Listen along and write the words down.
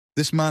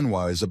This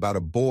manhwa is about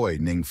a boy,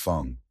 Ning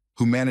Feng,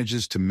 who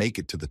manages to make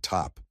it to the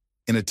top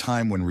in a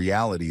time when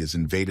reality is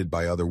invaded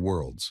by other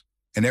worlds,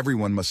 and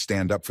everyone must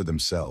stand up for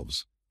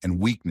themselves, and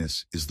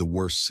weakness is the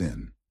worst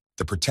sin.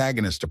 The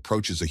protagonist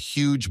approaches a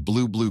huge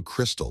blue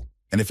crystal,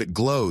 and if it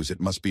glows, it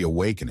must be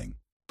awakening.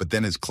 But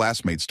then his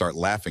classmates start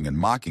laughing and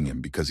mocking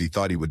him because he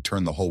thought he would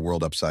turn the whole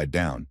world upside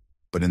down.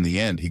 But in the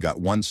end, he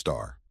got 1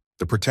 star.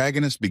 The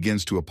protagonist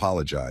begins to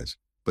apologize,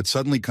 but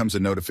suddenly comes a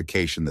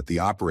notification that the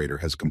operator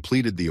has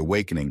completed the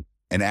awakening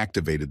and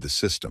activated the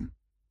system.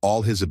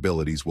 All his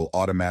abilities will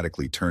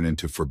automatically turn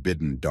into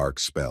forbidden dark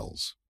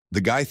spells.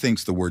 The guy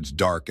thinks the words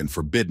dark and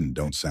forbidden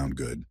don't sound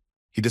good.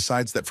 He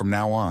decides that from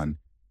now on,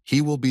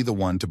 he will be the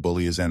one to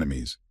bully his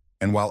enemies,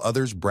 and while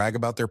others brag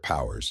about their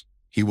powers,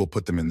 he will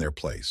put them in their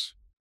place.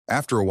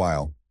 After a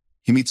while,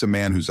 he meets a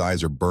man whose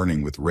eyes are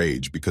burning with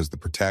rage because the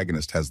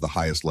protagonist has the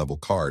highest level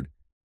card,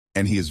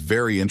 and he is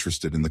very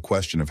interested in the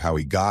question of how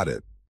he got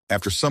it.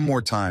 After some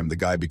more time, the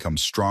guy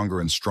becomes stronger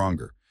and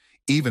stronger.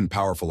 Even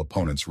powerful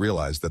opponents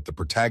realize that the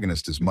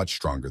protagonist is much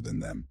stronger than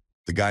them.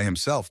 The guy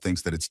himself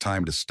thinks that it's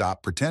time to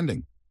stop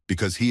pretending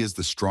because he is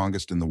the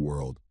strongest in the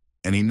world,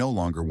 and he no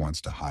longer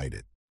wants to hide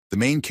it. The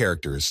main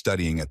character is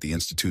studying at the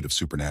Institute of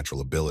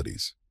Supernatural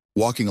Abilities.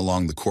 Walking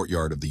along the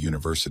courtyard of the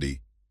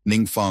university,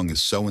 Ning Feng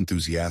is so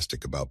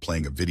enthusiastic about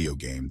playing a video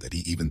game that he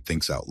even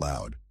thinks out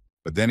loud.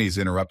 But then he's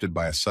interrupted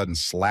by a sudden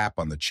slap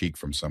on the cheek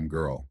from some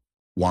girl.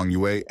 Wang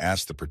Yue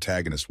asks the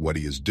protagonist what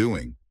he is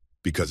doing,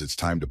 because it's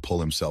time to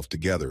pull himself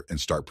together and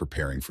start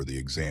preparing for the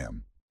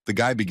exam. The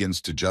guy begins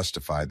to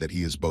justify that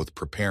he is both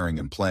preparing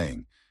and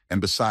playing,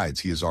 and besides,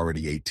 he is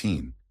already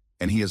 18,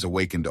 and he has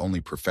awakened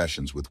only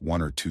professions with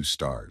 1 or 2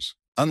 stars.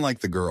 Unlike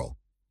the girl,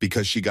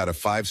 because she got a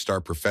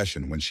 5-star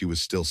profession when she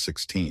was still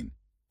 16,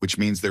 which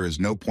means there is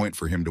no point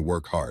for him to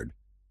work hard,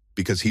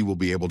 because he will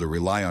be able to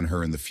rely on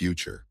her in the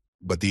future.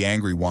 But the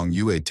angry Wang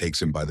Yue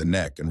takes him by the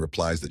neck and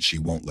replies that she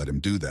won't let him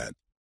do that.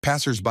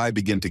 Passers-by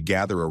begin to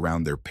gather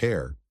around their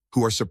pair,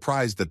 who are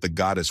surprised that the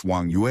goddess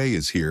Wang Yue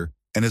is here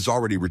and has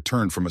already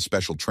returned from a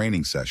special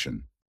training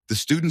session. The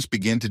students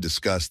begin to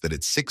discuss that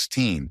at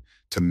 16,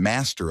 to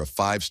master a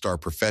 5-star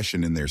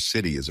profession in their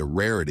city is a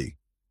rarity,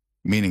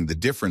 meaning the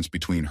difference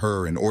between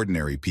her and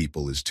ordinary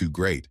people is too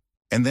great.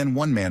 And then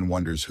one man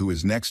wonders who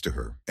is next to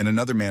her, and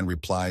another man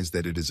replies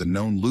that it is a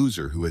known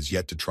loser who has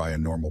yet to try a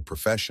normal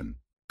profession.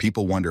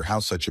 People wonder how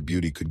such a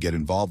beauty could get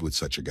involved with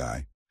such a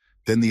guy.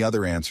 Then the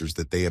other answers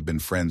that they have been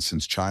friends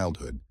since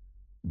childhood,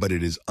 but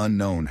it is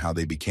unknown how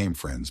they became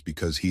friends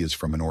because he is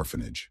from an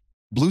orphanage.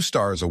 Blue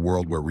Star is a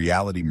world where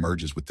reality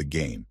merges with the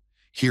game.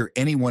 Here,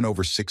 anyone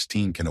over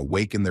 16 can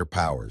awaken their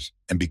powers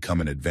and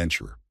become an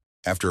adventurer.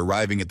 After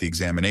arriving at the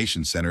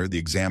examination center, the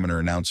examiner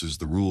announces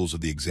the rules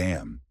of the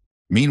exam.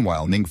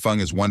 Meanwhile, Ning Feng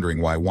is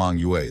wondering why Wang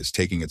Yue is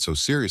taking it so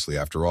seriously.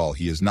 After all,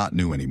 he is not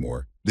new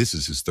anymore. This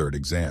is his 3rd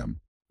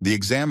exam. The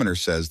examiner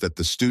says that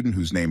the student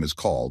whose name is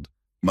called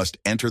must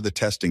enter the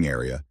testing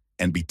area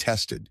and be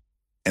tested,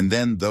 and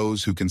then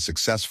those who can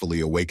successfully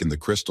awaken the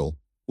crystal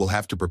will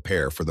have to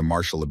prepare for the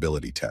martial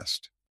ability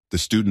test. The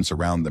students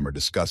around them are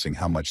discussing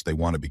how much they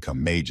want to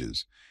become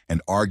mages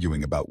and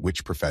arguing about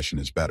which profession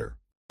is better.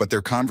 But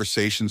their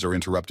conversations are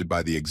interrupted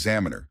by the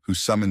examiner, who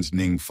summons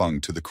Ning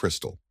Feng to the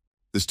crystal.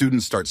 The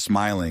students start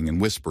smiling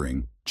and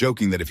whispering,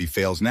 joking that if he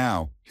fails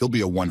now, he'll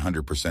be a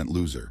 100%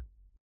 loser.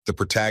 The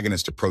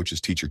protagonist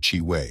approaches teacher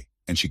Chi Wei,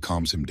 and she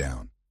calms him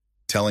down,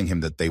 telling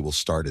him that they will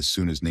start as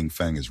soon as Ning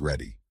Feng is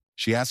ready.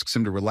 She asks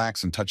him to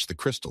relax and touch the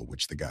crystal,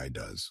 which the guy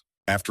does.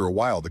 After a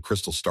while, the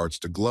crystal starts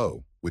to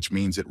glow, which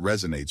means it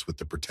resonates with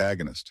the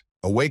protagonist.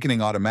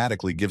 Awakening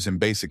automatically gives him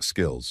basic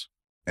skills,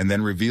 and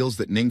then reveals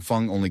that Ning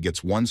Feng only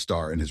gets 1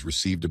 star in his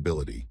received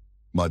ability,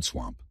 Mud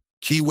Swamp.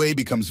 Chi Wei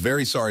becomes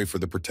very sorry for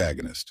the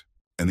protagonist,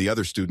 and the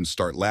other students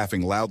start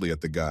laughing loudly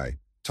at the guy,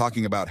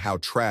 talking about how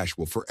trash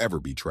will forever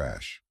be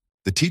trash.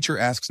 The teacher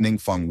asks Ning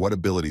Feng what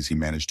abilities he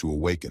managed to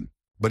awaken,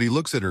 but he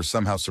looks at her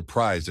somehow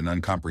surprised and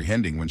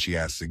uncomprehending when she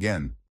asks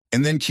again.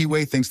 And then Chi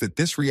Wei thinks that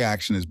this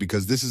reaction is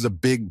because this is a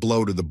big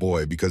blow to the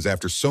boy because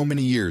after so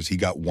many years he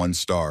got 1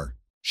 star.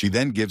 She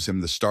then gives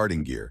him the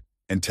starting gear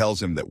and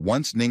tells him that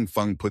once Ning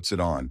Feng puts it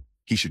on,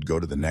 he should go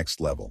to the next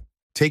level.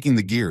 Taking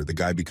the gear, the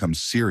guy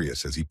becomes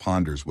serious as he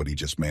ponders what he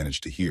just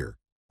managed to hear.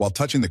 While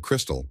touching the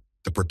crystal,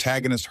 the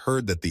protagonist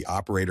heard that the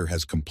operator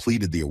has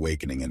completed the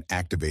awakening and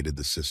activated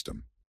the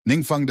system.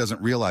 Ning Feng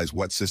doesn't realize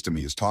what system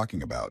he is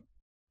talking about,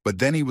 but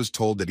then he was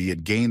told that he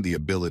had gained the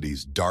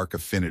abilities Dark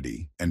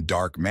Affinity and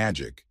Dark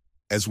Magic,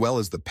 as well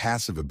as the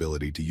passive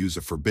ability to use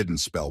a forbidden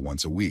spell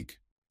once a week.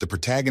 The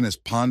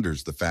protagonist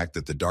ponders the fact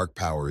that the dark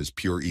power is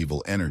pure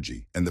evil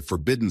energy, and the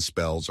forbidden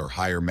spells are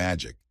higher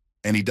magic,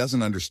 and he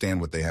doesn't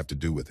understand what they have to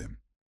do with him.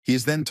 He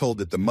is then told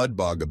that the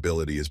Mudbog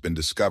ability has been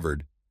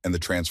discovered, and the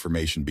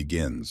transformation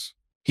begins.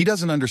 He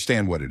doesn't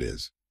understand what it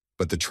is,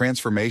 but the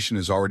transformation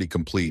is already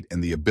complete,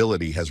 and the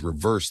ability has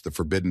reversed the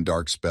forbidden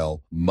dark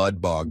spell,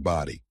 Mudbog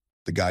Body.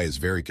 The guy is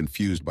very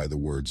confused by the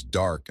words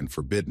dark and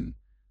forbidden,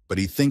 but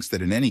he thinks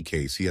that in any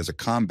case he has a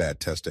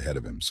combat test ahead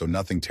of him, so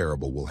nothing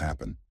terrible will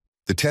happen.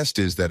 The test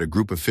is that a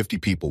group of 50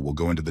 people will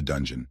go into the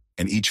dungeon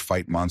and each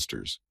fight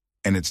monsters,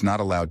 and it's not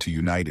allowed to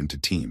unite into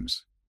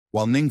teams.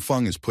 While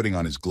Ningfeng is putting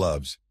on his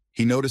gloves,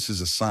 he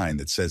notices a sign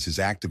that says his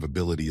active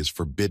ability is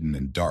forbidden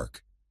and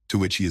dark, to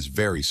which he is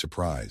very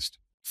surprised.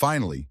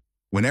 Finally,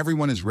 when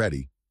everyone is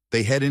ready,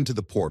 they head into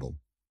the portal,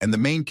 and the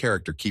main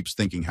character keeps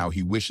thinking how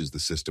he wishes the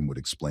system would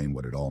explain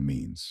what it all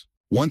means.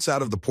 Once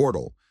out of the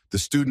portal, the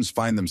students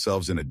find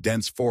themselves in a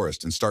dense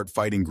forest and start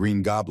fighting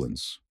green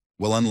goblins.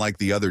 Well, unlike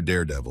the other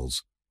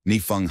daredevils,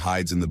 Nifeng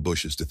hides in the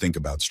bushes to think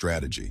about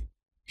strategy.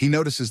 He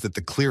notices that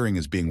the clearing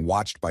is being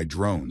watched by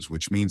drones,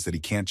 which means that he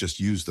can't just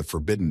use the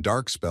forbidden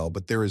dark spell,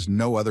 but there is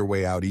no other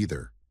way out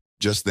either.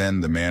 Just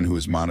then, the man who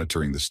is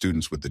monitoring the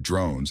students with the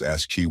drones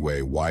asks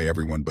Qi why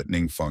everyone but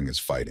Ningfeng is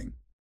fighting.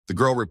 The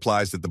girl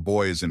replies that the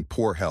boy is in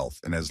poor health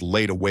and has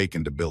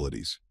late-awakened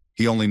abilities.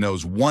 He only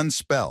knows one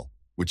spell,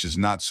 which is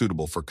not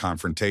suitable for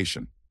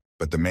confrontation.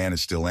 But the man is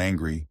still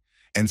angry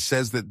and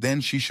says that then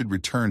she should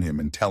return him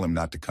and tell him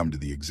not to come to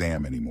the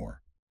exam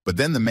anymore. But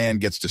then the man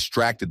gets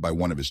distracted by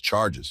one of his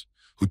charges,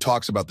 who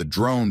talks about the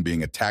drone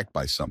being attacked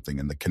by something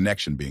and the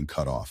connection being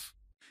cut off.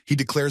 He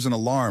declares an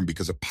alarm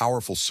because a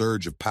powerful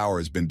surge of power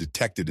has been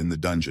detected in the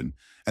dungeon,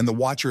 and the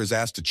watcher is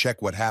asked to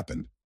check what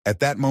happened. At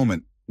that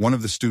moment, one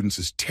of the students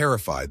is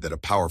terrified that a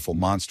powerful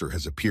monster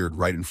has appeared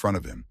right in front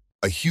of him.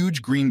 A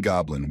huge green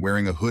goblin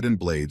wearing a hood and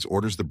blades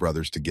orders the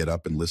brothers to get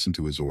up and listen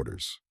to his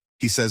orders.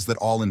 He says that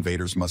all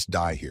invaders must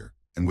die here,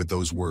 and with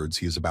those words,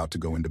 he is about to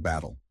go into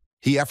battle.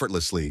 He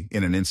effortlessly,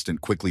 in an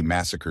instant, quickly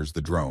massacres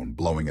the drone,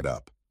 blowing it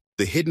up.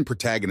 The hidden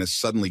protagonist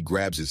suddenly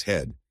grabs his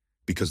head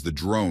because the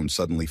drone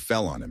suddenly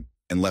fell on him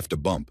and left a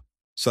bump.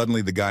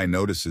 Suddenly, the guy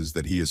notices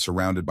that he is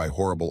surrounded by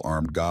horrible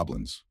armed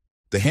goblins.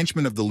 The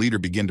henchmen of the leader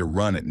begin to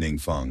run at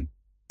Ningfeng,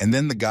 and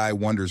then the guy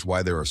wonders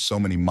why there are so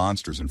many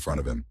monsters in front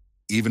of him,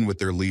 even with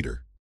their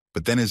leader.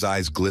 But then his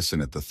eyes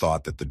glisten at the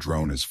thought that the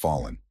drone has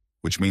fallen,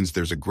 which means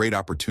there's a great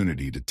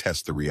opportunity to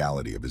test the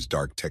reality of his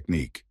dark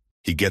technique.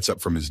 He gets up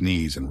from his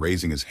knees and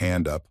raising his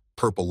hand up,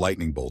 purple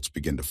lightning bolts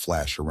begin to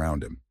flash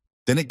around him.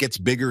 Then it gets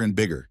bigger and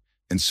bigger,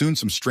 and soon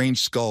some strange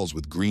skulls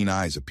with green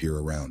eyes appear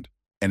around.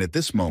 And at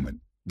this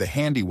moment, the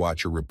handy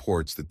watcher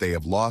reports that they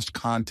have lost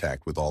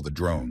contact with all the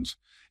drones,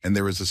 and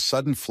there is a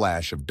sudden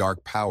flash of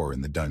dark power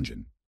in the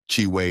dungeon.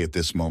 Qi at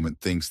this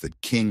moment thinks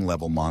that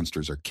king-level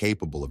monsters are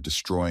capable of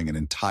destroying an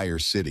entire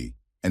city,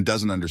 and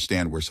doesn't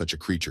understand where such a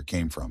creature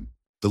came from.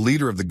 The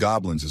leader of the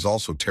goblins is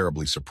also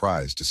terribly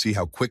surprised to see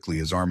how quickly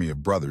his army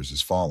of brothers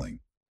is falling.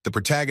 The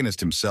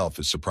protagonist himself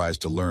is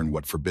surprised to learn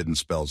what forbidden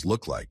spells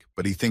look like,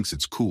 but he thinks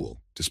it's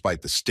cool,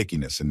 despite the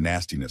stickiness and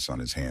nastiness on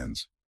his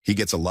hands. He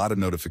gets a lot of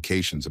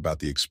notifications about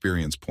the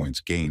experience points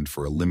gained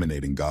for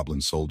eliminating goblin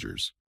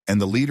soldiers.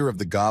 And the leader of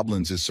the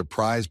goblins is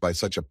surprised by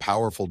such a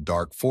powerful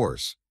dark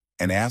force,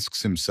 and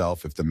asks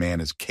himself if the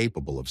man is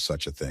capable of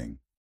such a thing.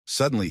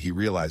 Suddenly he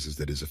realizes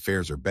that his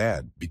affairs are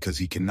bad because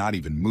he cannot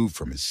even move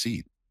from his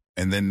seat.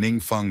 And then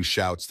Ningfeng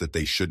shouts that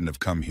they shouldn't have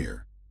come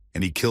here,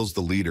 and he kills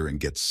the leader and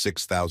gets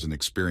 6,000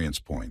 experience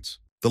points.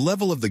 The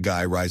level of the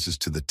guy rises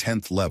to the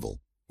 10th level,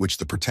 which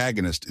the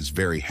protagonist is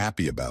very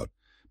happy about,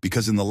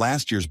 because in the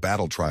last year's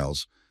battle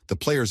trials, the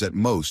players at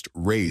most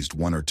raised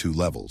 1 or 2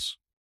 levels.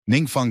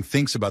 Ningfeng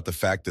thinks about the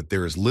fact that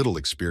there is little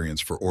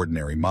experience for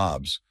ordinary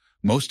mobs,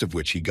 most of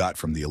which he got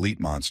from the elite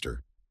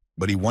monster,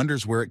 but he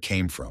wonders where it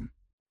came from.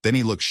 Then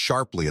he looks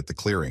sharply at the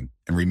clearing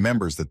and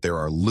remembers that there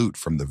are loot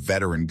from the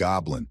veteran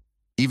goblin,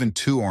 even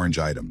 2 orange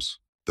items.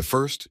 The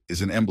first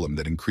is an emblem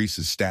that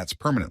increases stats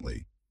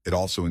permanently. It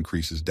also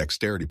increases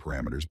dexterity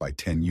parameters by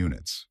 10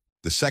 units.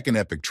 The second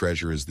epic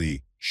treasure is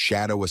the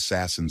Shadow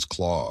Assassin's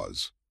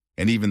Claws,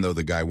 and even though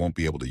the guy won't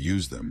be able to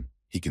use them,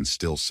 he can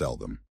still sell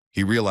them.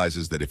 He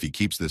realizes that if he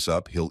keeps this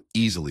up, he'll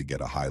easily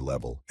get a high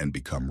level and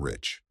become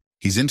rich.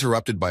 He's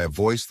interrupted by a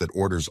voice that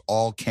orders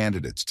all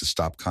candidates to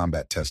stop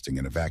combat testing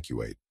and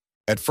evacuate.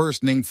 At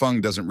first,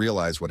 Ningfeng doesn't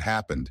realize what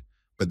happened,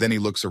 but then he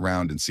looks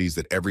around and sees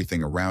that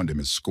everything around him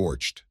is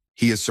scorched.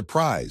 He is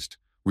surprised,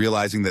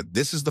 realizing that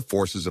this is the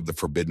forces of the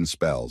forbidden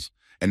spells,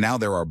 and now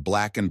there are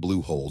black and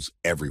blue holes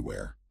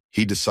everywhere.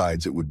 He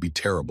decides it would be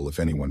terrible if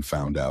anyone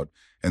found out,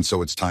 and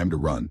so it's time to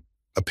run.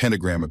 A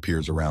pentagram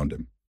appears around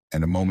him,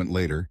 and a moment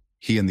later,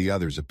 he and the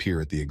others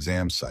appear at the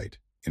exam site,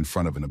 in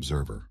front of an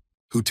observer,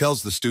 who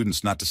tells the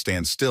students not to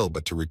stand still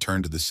but to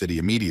return to the city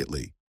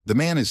immediately. The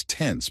man is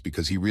tense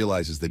because he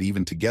realizes that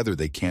even together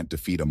they can't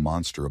defeat a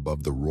monster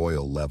above the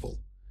royal level,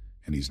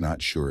 and he's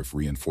not sure if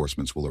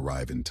reinforcements will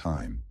arrive in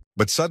time.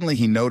 But suddenly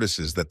he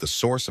notices that the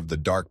source of the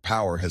dark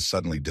power has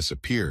suddenly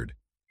disappeared,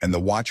 and the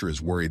watcher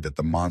is worried that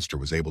the monster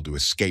was able to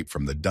escape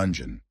from the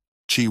dungeon.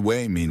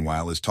 Qi,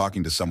 meanwhile, is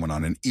talking to someone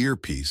on an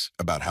earpiece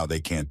about how they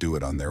can't do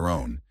it on their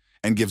own,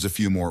 and gives a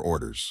few more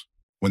orders.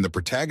 When the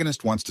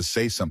protagonist wants to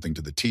say something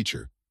to the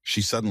teacher,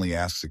 she suddenly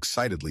asks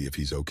excitedly if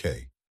he's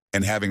okay.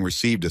 And having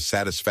received a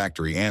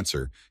satisfactory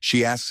answer,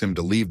 she asks him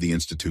to leave the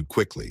institute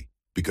quickly,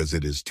 because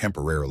it is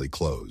temporarily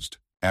closed.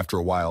 After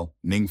a while,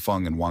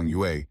 Ningfeng and Wang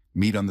Yue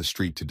meet on the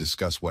street to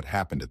discuss what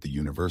happened at the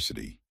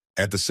university.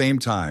 At the same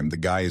time, the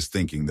guy is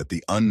thinking that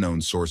the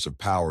unknown source of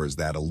power is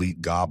that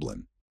elite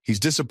goblin. He's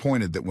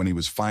disappointed that when he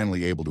was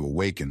finally able to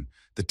awaken,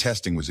 the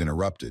testing was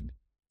interrupted,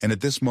 And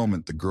at this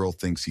moment, the girl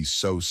thinks he's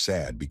so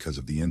sad because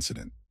of the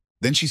incident.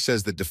 Then she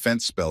says that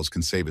defense spells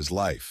can save his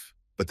life,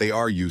 but they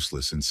are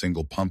useless in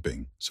single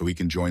pumping, so he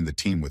can join the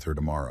team with her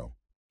tomorrow.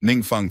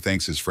 Ningfeng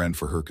thanks his friend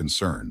for her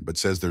concern, but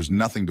says there's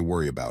nothing to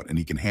worry about and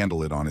he can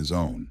handle it on his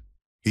own.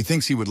 He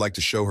thinks he would like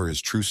to show her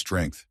his true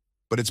strength,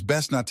 but it's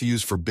best not to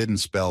use forbidden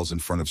spells in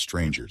front of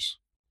strangers.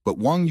 But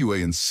Wang Yue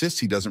insists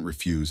he doesn't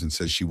refuse and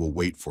says she will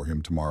wait for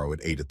him tomorrow at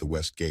 8 at the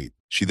West Gate.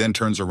 She then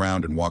turns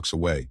around and walks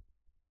away,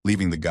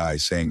 leaving the guy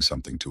saying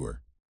something to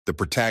her. The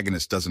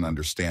protagonist doesn't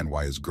understand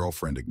why his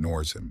girlfriend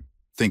ignores him,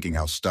 thinking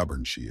how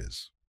stubborn she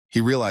is.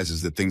 He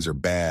realizes that things are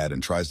bad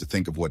and tries to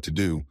think of what to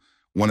do.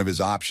 One of his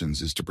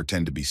options is to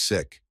pretend to be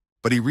sick,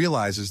 but he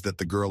realizes that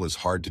the girl is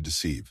hard to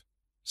deceive.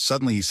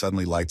 He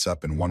suddenly lights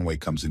up and one way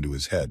comes into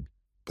his head,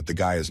 but the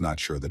guy is not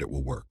sure that it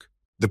will work.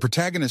 The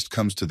protagonist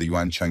comes to the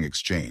Yuancheng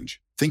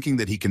exchange, thinking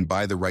that he can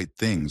buy the right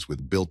things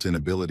with built-in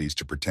abilities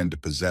to pretend to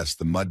possess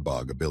the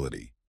Mudbog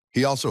ability.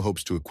 He also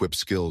hopes to equip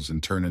skills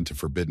and turn into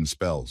forbidden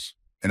spells,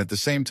 and at the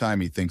same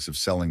time he thinks of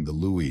selling the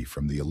Louis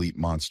from the elite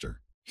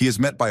monster. He is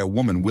met by a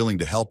woman willing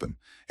to help him,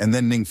 and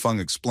then Ningfeng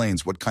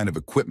explains what kind of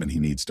equipment he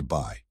needs to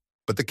buy.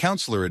 But the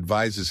counselor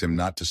advises him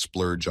not to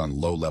splurge on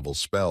low-level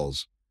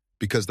spells,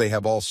 because they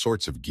have all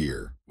sorts of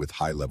gear with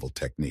high-level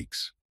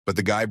techniques. But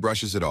the guy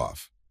brushes it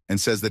off and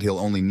says that he'll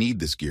only need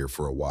this gear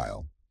for a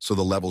while, so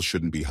the level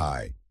shouldn't be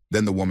high.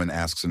 Then the woman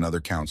asks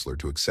another counselor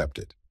to accept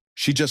it.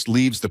 She just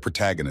leaves the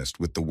protagonist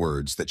with the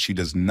words that she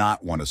does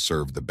not want to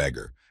serve the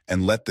beggar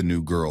and let the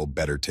new girl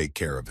better take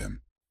care of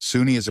him.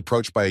 Soon he is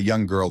approached by a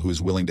young girl who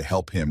is willing to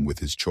help him with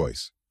his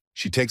choice.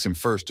 She takes him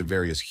first to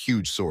various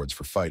huge swords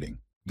for fighting,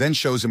 then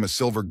shows him a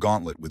silver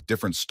gauntlet with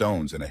different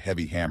stones and a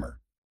heavy hammer.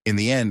 In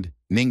the end,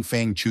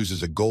 Ningfeng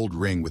chooses a gold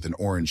ring with an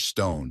orange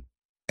stone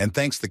and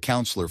thanks the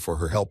counselor for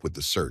her help with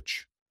the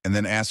search, and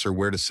then asks her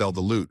where to sell the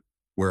loot,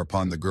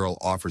 whereupon the girl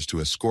offers to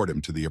escort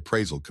him to the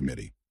appraisal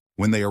committee.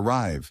 When they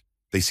arrive,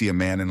 they see a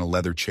man in a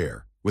leather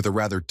chair, with a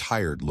rather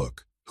tired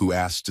look, who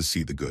asks to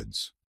see the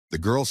goods. The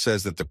girl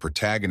says that the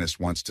protagonist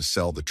wants to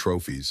sell the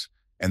trophies,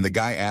 and the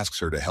guy asks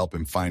her to help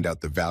him find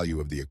out the value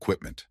of the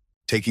equipment.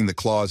 Taking the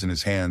claws in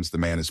his hands, the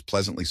man is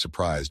pleasantly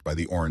surprised by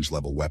the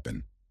orange-level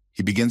weapon.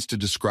 He begins to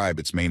describe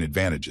its main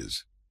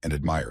advantages and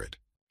admire it.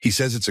 He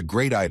says it's a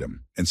great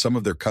item, and some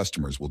of their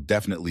customers will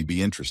definitely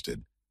be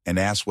interested, and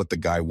asks what the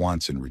guy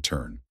wants in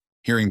return.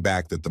 Hearing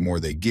back that the more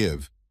they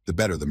give, the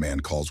better, the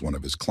man calls one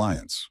of his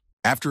clients.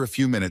 After a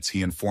few minutes,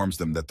 he informs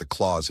them that the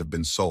claws have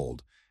been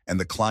sold, and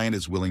the client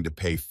is willing to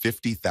pay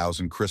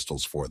 50,000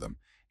 crystals for them,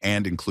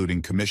 and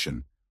including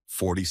commission,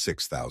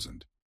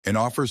 46,000, and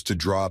offers to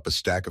draw up a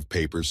stack of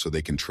papers so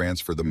they can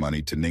transfer the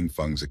money to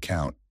Ningfeng's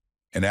account.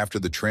 And after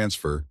the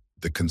transfer,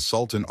 the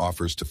consultant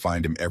offers to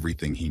find him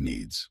everything he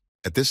needs.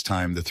 At this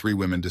time, the three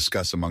women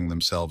discuss among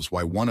themselves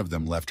why one of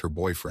them left her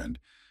boyfriend,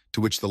 to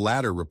which the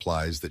latter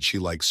replies that she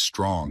likes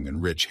strong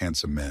and rich,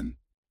 handsome men.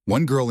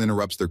 One girl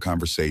interrupts their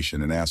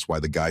conversation and asks why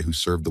the guy who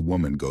served the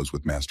woman goes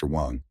with Master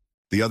Wang.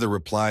 The other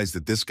replies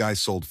that this guy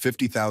sold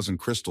 50,000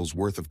 crystals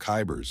worth of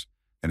kybers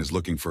and is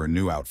looking for a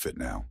new outfit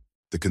now.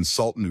 The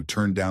consultant who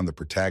turned down the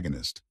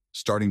protagonist,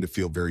 starting to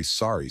feel very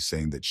sorry,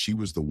 saying that she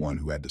was the one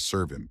who had to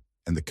serve him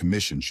and the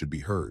commission should be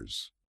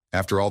hers.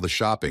 After all the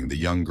shopping, the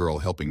young girl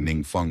helping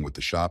Ningfeng with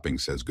the shopping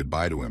says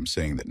goodbye to him,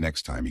 saying that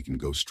next time he can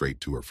go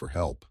straight to her for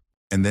help.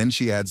 And then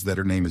she adds that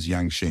her name is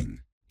Yang Xing.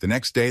 The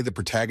next day, the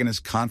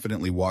protagonist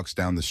confidently walks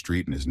down the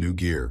street in his new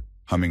gear,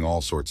 humming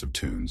all sorts of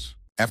tunes.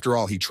 After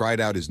all, he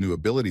tried out his new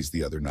abilities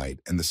the other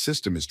night, and the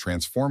system is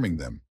transforming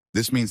them.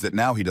 This means that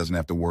now he doesn't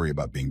have to worry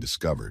about being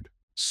discovered.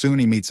 Soon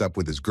he meets up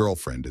with his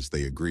girlfriend as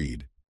they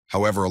agreed.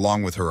 However,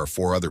 along with her are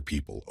 4 other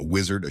people, a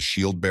wizard, a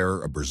shield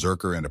bearer, a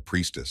berserker, and a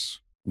priestess.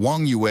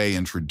 Wang Yue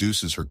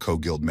introduces her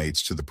co-guild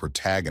mates to the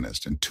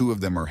protagonist, and 2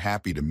 of them are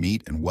happy to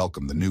meet and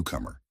welcome the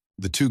newcomer.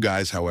 The 2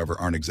 guys, however,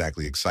 aren't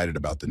exactly excited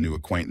about the new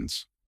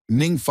acquaintance.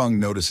 Ningfeng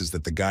notices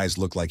that the guys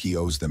look like he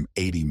owes them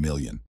 80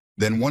 million.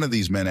 Then one of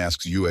these men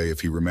asks Yue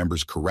if he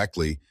remembers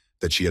correctly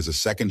that she has a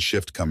second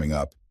shift coming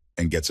up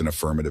and gets an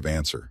affirmative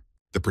answer.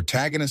 The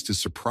protagonist is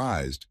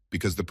surprised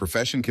because the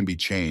profession can be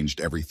changed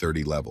every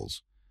 30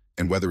 levels,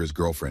 and whether his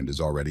girlfriend is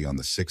already on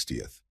the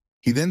 60th.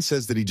 He then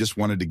says that he just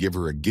wanted to give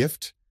her a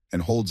gift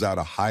and holds out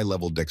a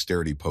high-level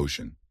dexterity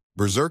potion.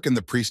 Berserk and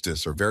the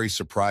priestess are very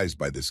surprised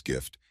by this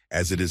gift,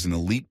 as it is an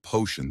elite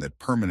potion that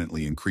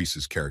permanently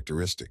increases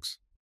characteristics.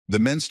 The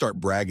men start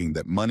bragging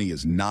that money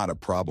is not a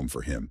problem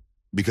for him,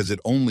 because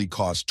it only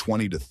costs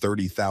 20 to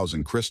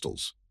 30,000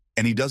 crystals,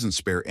 and he doesn't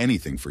spare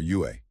anything for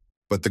Yue.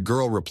 But the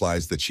girl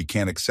replies that she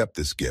can't accept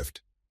this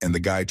gift, and the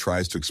guy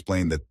tries to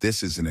explain that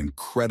this is an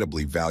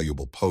incredibly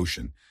valuable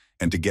potion,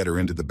 and to get her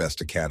into the best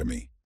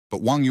academy.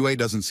 But Wang Yue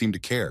doesn't seem to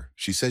care.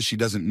 She says she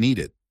doesn't need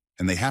it,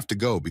 and they have to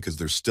go because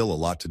there's still a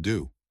lot to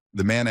do.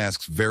 The man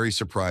asks, very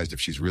surprised,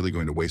 if she's really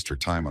going to waste her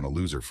time on a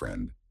loser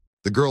friend.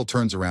 The girl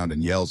turns around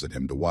and yells at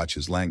him to watch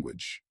his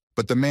language.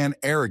 But the man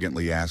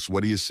arrogantly asks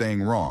what he is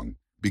saying wrong,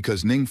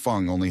 because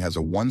Ningfeng only has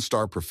a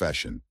 1-star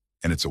profession,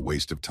 and it's a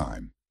waste of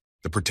time.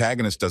 The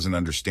protagonist doesn't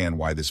understand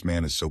why this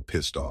man is so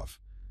pissed off,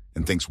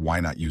 and thinks why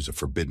not use a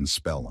forbidden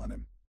spell on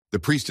him. The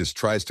priestess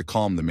tries to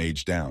calm the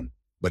mage down,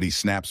 but he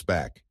snaps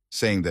back,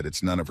 saying that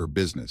it's none of her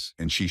business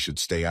and she should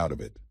stay out of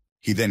it.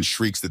 He then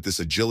shrieks that this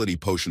agility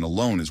potion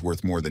alone is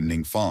worth more than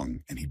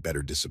Ningfeng and he'd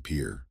better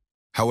disappear.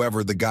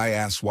 However, the guy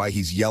asks why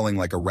he's yelling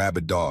like a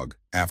rabid dog.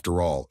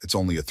 After all, it's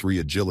only a 3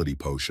 agility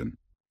potion.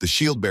 The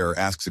shield bearer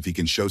asks if he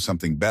can show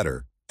something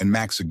better, and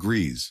Max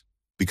agrees,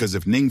 because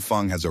if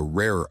Ningfeng has a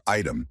rarer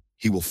item,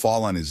 he will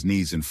fall on his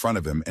knees in front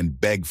of him and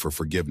beg for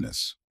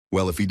forgiveness.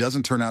 Well, if he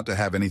doesn't turn out to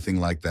have anything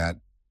like that,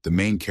 the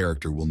main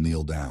character will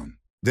kneel down.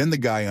 Then the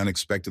guy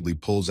unexpectedly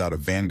pulls out a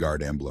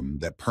Vanguard emblem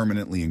that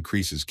permanently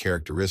increases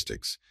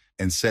characteristics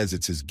and says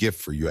it's his gift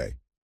for Yue.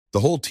 The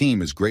whole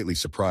team is greatly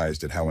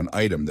surprised at how an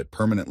item that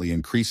permanently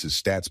increases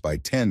stats by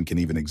 10 can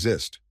even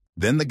exist.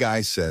 Then the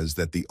guy says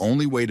that the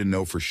only way to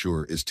know for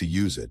sure is to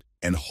use it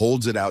and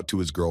holds it out to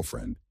his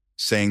girlfriend,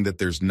 saying that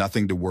there's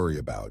nothing to worry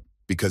about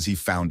because he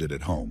found it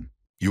at home.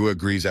 Yue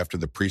agrees after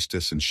the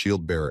priestess and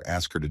shield bearer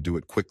ask her to do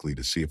it quickly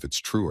to see if it's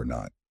true or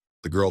not.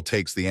 The girl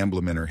takes the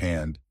emblem in her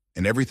hand,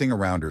 and everything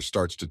around her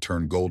starts to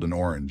turn golden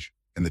orange,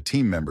 and the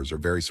team members are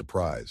very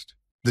surprised.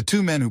 The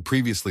 2 men who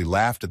previously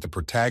laughed at the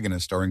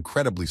protagonist are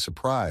incredibly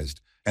surprised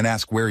and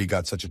ask where he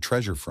got such a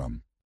treasure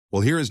from.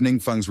 Well, here is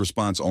Ningfeng's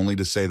response only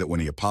to say that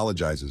when he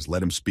apologizes,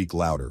 let him speak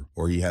louder,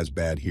 or he has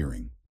bad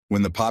hearing.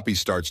 When the poppy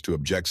starts to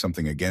object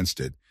something against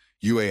it,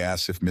 Yue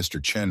asks if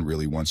Mr. Chen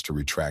really wants to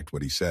retract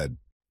what he said.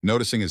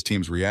 Noticing his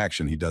team's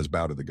reaction, he does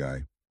bow to the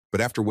guy.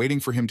 But after waiting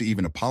for him to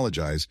even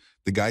apologize,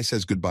 the guy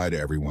says goodbye to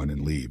everyone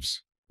and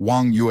leaves.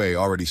 Wang Yue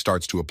already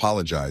starts to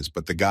apologize,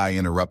 but the guy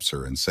interrupts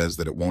her and says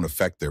that it won't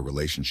affect their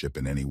relationship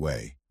in any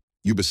way.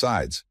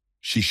 Besides,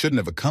 she shouldn't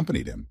have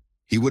accompanied him.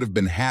 He would have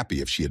been happy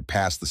if she had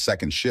passed the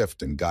second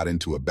shift and got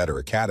into a better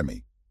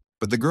academy.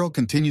 But the girl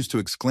continues to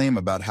exclaim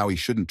about how he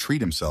shouldn't treat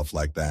himself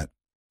like that.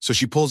 So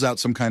she pulls out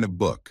some kind of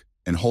book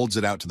and holds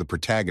it out to the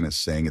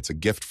protagonist, saying it's a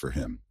gift for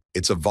him.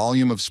 It's a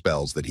volume of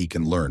spells that he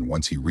can learn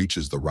once he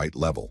reaches the right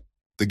level.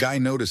 The guy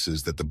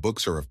notices that the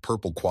books are of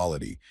purple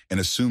quality and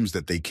assumes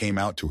that they came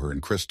out to her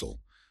in crystal,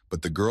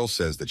 but the girl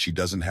says that she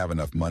doesn't have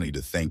enough money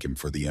to thank him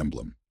for the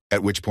emblem.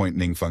 At which point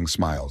Ningfeng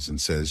smiles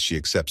and says she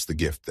accepts the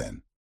gift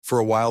then. For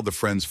a while, the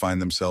friends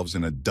find themselves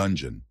in a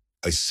dungeon,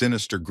 a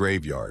sinister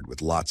graveyard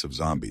with lots of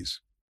zombies.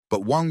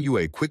 But Wang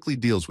Yue quickly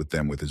deals with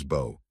them with his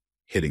bow,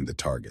 hitting the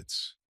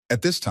targets.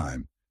 At this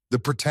time, the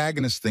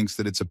protagonist thinks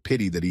that it's a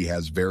pity that he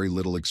has very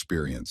little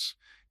experience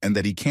and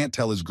that he can't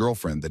tell his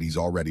girlfriend that he's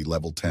already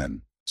level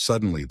 10.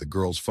 Suddenly, the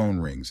girl's phone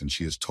rings and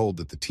she is told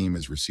that the team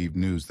has received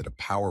news that a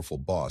powerful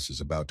boss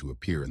is about to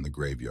appear in the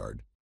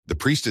graveyard. The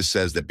priestess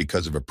says that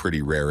because of a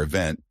pretty rare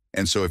event,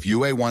 and so if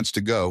Yue wants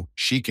to go,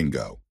 she can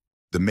go.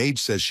 The mage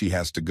says she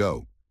has to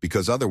go,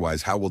 because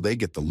otherwise how will they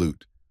get the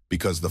loot?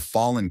 Because the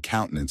fallen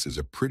countenance is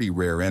a pretty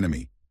rare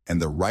enemy,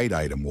 and the right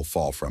item will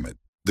fall from it.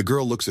 The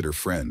girl looks at her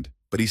friend,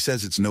 but he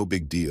says it's no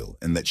big deal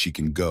and that she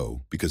can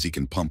go because he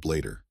can pump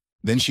later.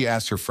 Then she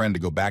asks her friend to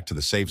go back to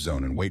the safe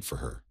zone and wait for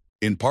her.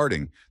 In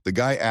parting, the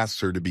guy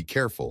asks her to be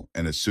careful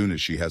and as soon as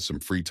she has some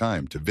free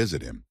time to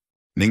visit him.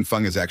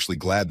 Ningfeng is actually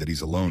glad that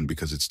he's alone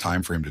because it's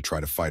time for him to try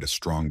to fight a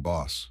strong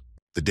boss.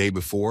 The day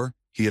before,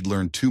 he had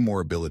learned 2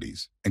 more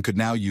abilities and could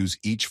now use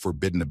each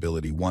forbidden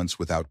ability once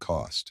without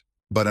cost.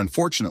 But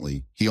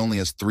unfortunately, he only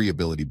has 3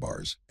 ability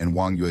bars, and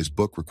Wang Yue's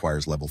book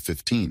requires level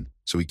 15,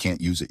 so he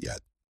can't use it yet.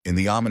 In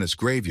the ominous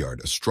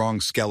graveyard, a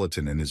strong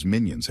skeleton and his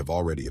minions have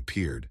already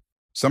appeared.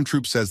 Some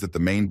troop says that the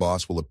main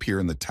boss will appear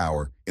in the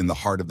tower in the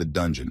heart of the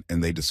dungeon,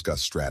 and they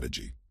discuss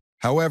strategy.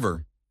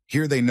 However,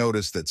 here they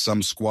notice that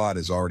some squad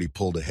has already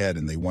pulled ahead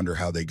and they wonder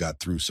how they got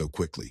through so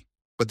quickly.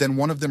 But then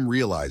one of them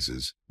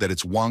realizes that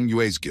it's Wang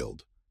Yue's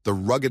guild, the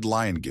Rugged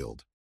Lion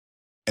Guild.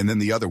 And then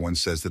the other one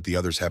says that the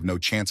others have no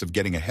chance of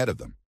getting ahead of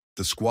them.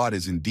 The squad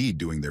is indeed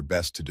doing their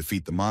best to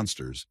defeat the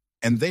monsters,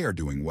 and they are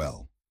doing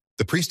well.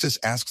 The priestess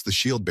asks the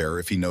shield bearer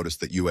if he noticed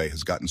that Yue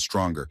has gotten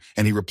stronger,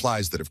 and he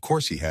replies that of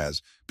course he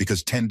has,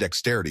 because 10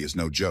 dexterity is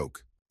no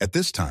joke. At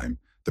this time,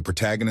 the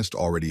protagonist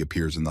already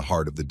appears in the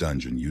heart of the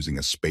dungeon using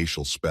a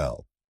spatial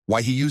spell.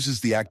 Why he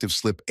uses the active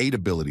slip 8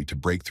 ability to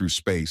break through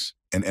space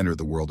and enter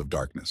the world of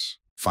darkness.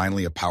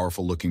 Finally, a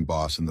powerful-looking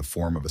boss in the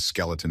form of a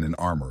skeleton in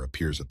armor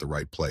appears at the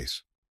right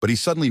place. But he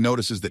suddenly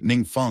notices that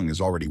Ningfeng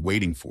is already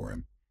waiting for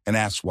him and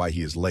asks why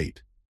he is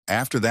late.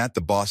 After that,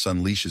 the boss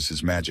unleashes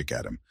his magic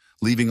at him,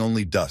 leaving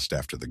only dust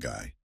after the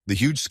guy. The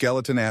huge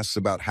skeleton asks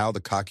about how the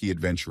cocky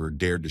adventurer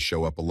dared to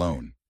show up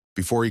alone.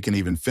 Before he can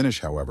even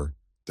finish, however,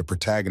 the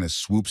protagonist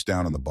swoops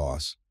down on the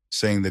boss,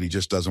 saying that he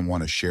just doesn't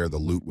want to share the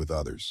loot with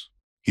others.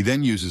 He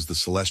then uses the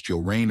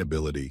Celestial Rain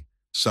ability,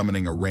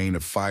 summoning a rain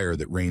of fire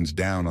that rains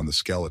down on the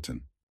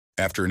skeleton.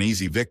 After an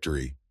easy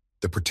victory,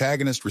 the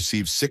protagonist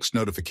receives 6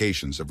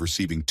 notifications of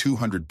receiving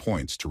 200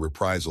 points to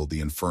reprisal the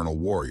Infernal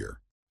Warrior.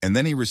 And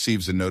then he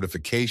receives a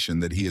notification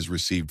that he has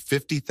received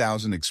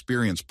 50,000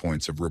 experience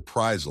points of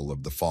reprisal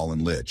of the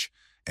Fallen Lich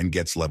and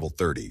gets level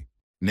 30.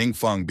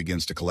 Ningfeng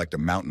begins to collect a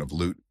mountain of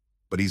loot,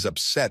 but he's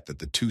upset that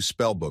the 2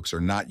 spellbooks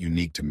are not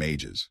unique to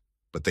mages,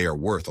 but they are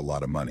worth a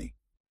lot of money.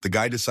 The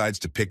guy decides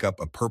to pick up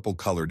a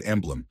purple-colored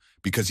emblem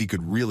because he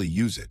could really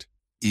use it,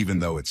 even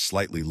though it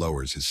slightly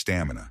lowers his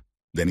stamina.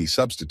 Then he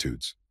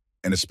substitutes,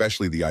 and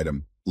especially the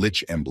item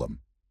Lich Emblem.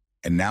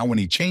 And now when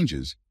he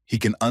changes, he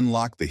can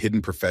unlock the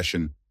hidden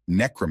profession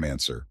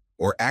Necromancer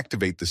or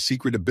activate the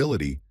secret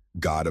ability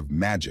God of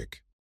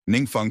Magic.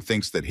 Ningfeng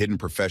thinks that hidden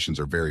professions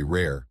are very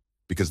rare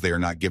because they are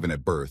not given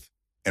at birth,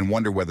 and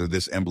wonder whether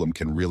this emblem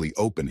can really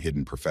open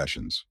hidden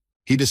professions.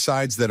 He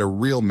decides that a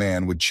real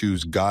man would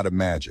choose God of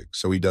Magic,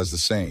 so he does the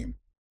same.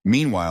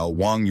 Meanwhile,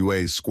 Wang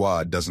Yue's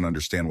squad doesn't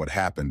understand what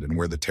happened and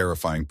where the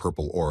terrifying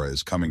purple aura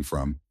is coming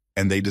from,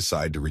 and they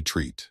decide to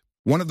retreat.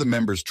 One of the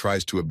members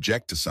tries to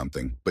object to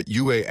something, but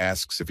Yue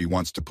asks if he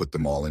wants to put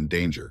them all in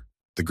danger.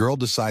 The girl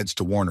decides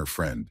to warn her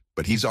friend,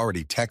 but he's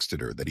already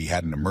texted her that he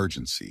had an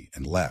emergency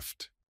and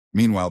left.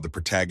 Meanwhile, the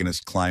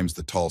protagonist climbs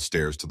the tall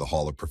stairs to the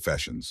Hall of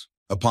Professions.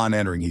 Upon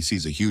entering, he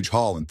sees a huge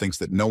hall and thinks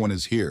that no one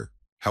is here.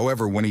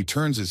 However, when he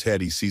turns his head,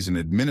 he sees an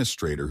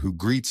administrator who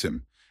greets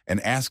him and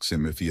asks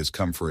him if he has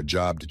come for a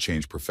job to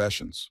change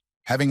professions.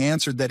 Having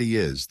answered that he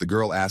is, the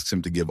girl asks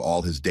him to give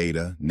all his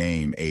data,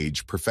 name,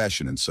 age,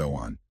 profession, and so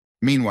on.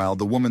 Meanwhile,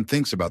 the woman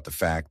thinks about the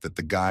fact that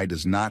the guy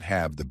does not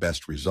have the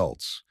best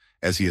results,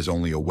 as he has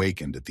only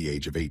awakened at the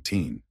age of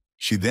 18.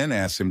 She then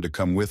asks him to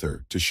come with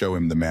her to show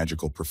him the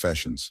magical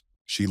professions.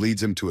 She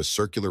leads him to a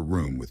circular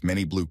room with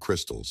many blue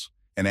crystals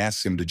and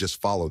asks him to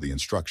just follow the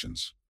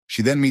instructions.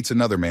 She then meets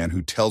another man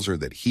who tells her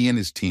that he and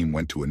his team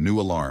went to a new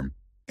alarm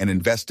and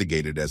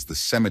investigated as the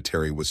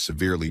cemetery was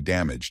severely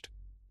damaged,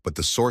 but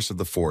the source of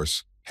the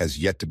force has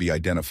yet to be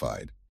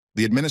identified.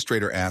 The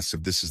administrator asks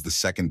if this is the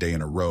second day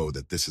in a row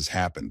that this has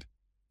happened,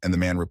 and the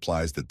man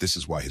replies that this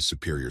is why his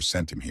superiors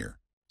sent him here.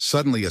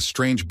 Suddenly, a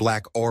strange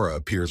black aura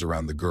appears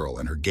around the girl,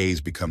 and her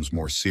gaze becomes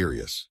more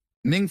serious.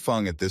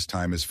 Ningfeng at this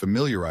time is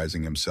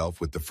familiarizing himself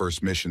with the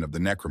first mission of the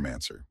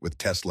Necromancer, with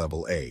test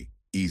level A,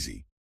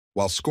 easy,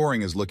 while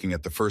Scoring is looking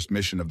at the first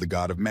mission of the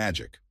God of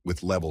Magic,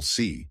 with level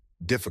C,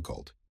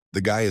 difficult.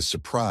 The guy is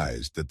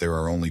surprised that there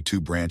are only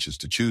 2 branches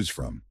to choose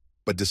from,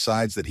 but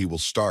decides that he will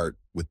start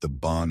with the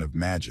Bond of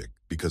Magic,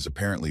 because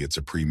apparently it's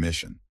a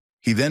pre-mission.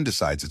 He then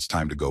decides it's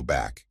time to go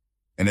back,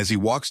 and as he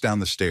walks down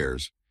the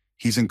stairs,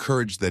 he's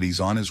encouraged that he's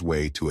on his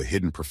way to a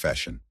hidden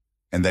profession,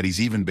 and that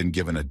he's even been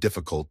given a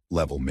difficult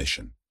level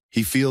mission.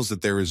 He feels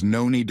that there is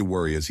no need to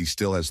worry as he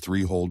still has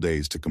 3 whole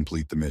days to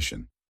complete the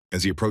mission.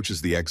 As he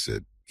approaches the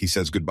exit, he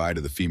says goodbye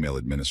to the female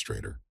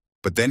administrator.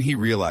 But then he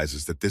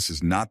realizes that this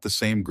is not the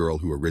same girl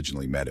who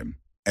originally met him.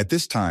 At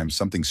this time,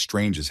 something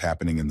strange is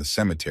happening in the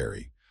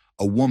cemetery.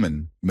 A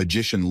woman,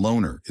 magician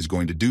Loner, is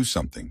going to do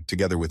something,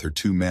 together with her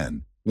 2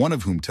 men, one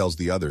of whom tells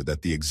the other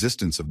that the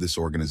existence of this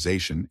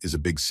organization is a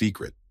big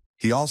secret.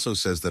 He also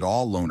says that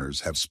all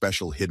loners have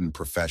special hidden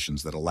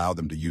professions that allow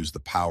them to use the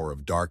power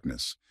of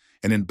darkness,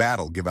 and in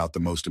battle give out the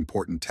most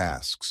important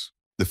tasks.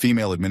 The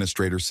female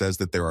administrator says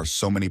that there are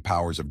so many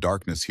powers of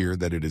darkness here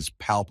that it is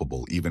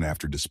palpable even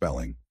after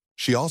dispelling.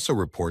 She also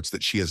reports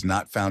that she has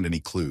not found any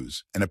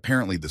clues, and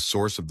apparently the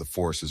source of the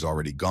force is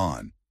already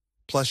gone.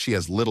 Plus, she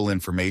has little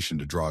information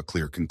to draw a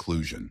clear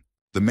conclusion.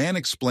 The man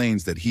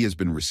explains that he has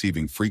been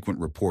receiving frequent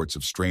reports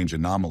of strange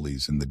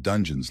anomalies in the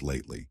dungeons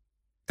lately,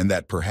 and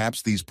that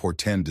perhaps these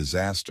portend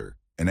disaster,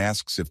 and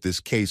asks if this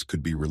case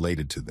could be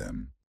related to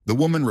them. The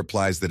woman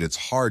replies that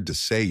it's hard to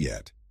say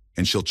yet,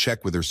 and she'll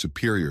check with her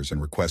superiors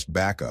and request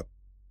backup,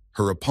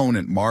 her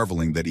opponent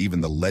marveling that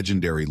even the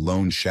legendary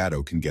Lone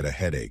Shadow can get a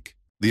headache.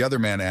 The other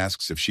man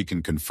asks if she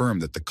can confirm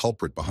that the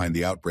culprit behind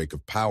the outbreak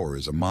of power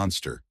is a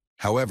monster.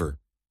 However,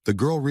 the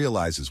girl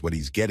realizes what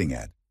he's getting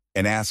at,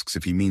 and asks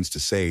if he means to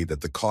say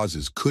that the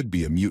causes could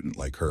be a mutant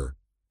like her,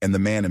 and the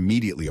man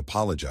immediately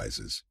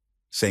apologizes,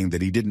 saying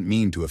that he didn't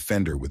mean to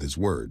offend her with his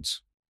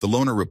words. The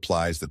loner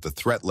replies that the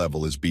threat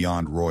level is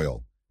beyond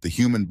royal. The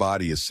human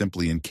body is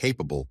simply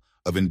incapable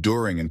of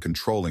enduring and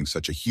controlling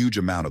such a huge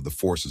amount of the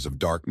forces of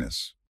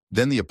darkness.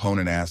 Then the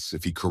opponent asks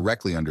if he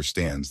correctly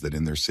understands that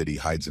in their city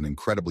hides an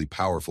incredibly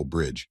powerful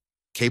bridge,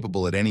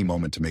 capable at any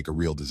moment to make a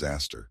real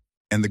disaster.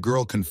 And the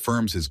girl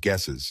confirms his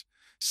guesses,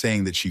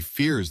 saying that she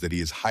fears that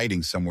he is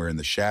hiding somewhere in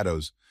the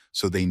shadows,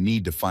 so they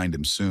need to find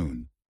him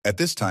soon. At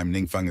this time,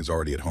 Ningfeng is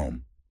already at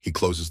home. He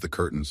closes the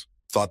curtains,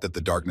 thought that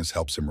the darkness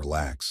helps him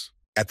relax.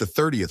 At the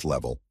 30th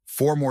level,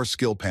 4 more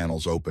skill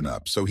panels open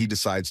up, so he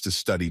decides to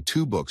study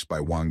 2 books by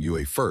Wang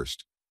Yue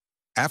first,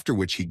 after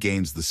which he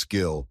gains the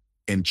skill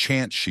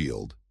Enchant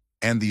Shield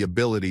and the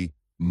ability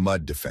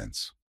Mud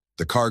Defense.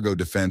 The cargo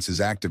defense is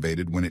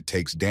activated when it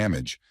takes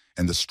damage,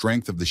 and the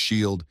strength of the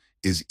shield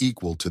is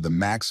equal to the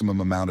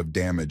maximum amount of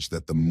damage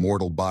that the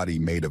mortal body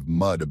made of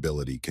mud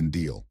ability can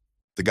deal.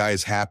 The guy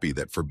is happy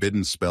that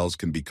forbidden spells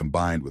can be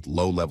combined with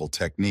low-level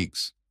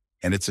techniques,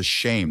 and it's a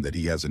shame that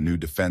he has a new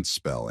defense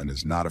spell and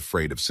is not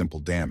afraid of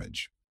simple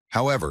damage.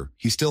 However,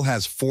 he still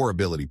has 4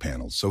 ability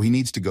panels, so he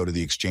needs to go to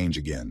the exchange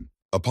again.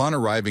 Upon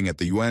arriving at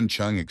the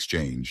Yuancheng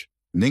exchange,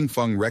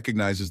 Ningfeng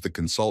recognizes the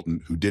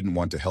consultant who didn't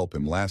want to help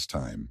him last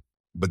time.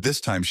 But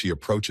this time she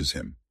approaches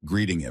him,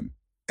 greeting him,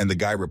 and the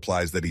guy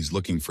replies that he's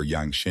looking for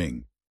Yang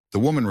Xing. The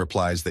woman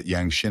replies that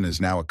Yang Xin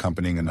is now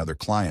accompanying another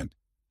client,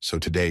 so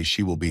today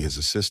she will be his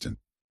assistant.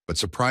 But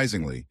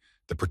surprisingly,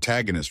 the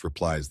protagonist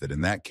replies that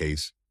in that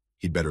case,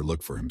 he'd better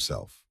look for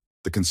himself.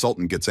 The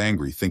consultant gets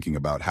angry thinking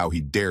about how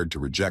he dared to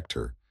reject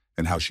her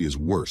and how she is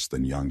worse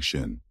than Yang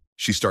Xin.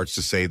 She starts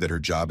to say that her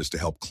job is to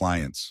help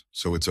clients,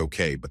 so it's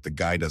okay, but the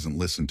guy doesn't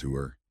listen to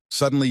her.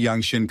 Suddenly,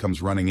 Yang Xin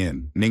comes running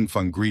in.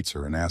 Ningfeng greets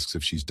her and asks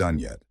if she's done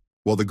yet.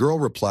 Well, the girl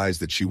replies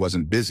that she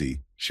wasn't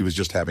busy, she was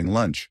just having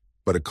lunch,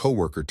 but a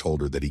coworker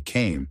told her that he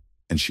came,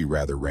 and she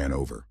rather ran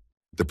over.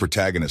 The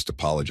protagonist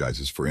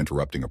apologizes for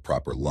interrupting a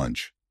proper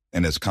lunch,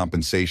 and as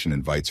compensation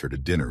invites her to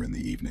dinner in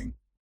the evening.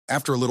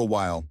 After a little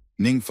while,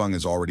 Ningfeng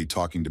is already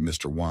talking to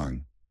Mr.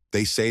 Wang.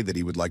 They say that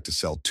he would like to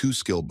sell 2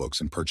 skill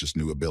books and purchase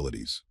new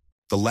abilities.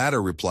 The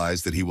latter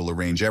replies that he will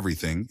arrange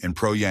everything and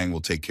Pro Yang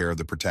will take care of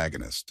the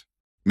protagonist.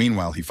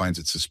 Meanwhile, he finds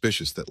it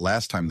suspicious that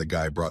last time the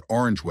guy brought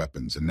orange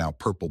weapons and now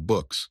purple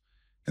books,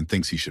 and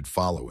thinks he should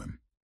follow him.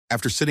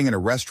 After sitting in a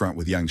restaurant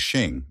with Yang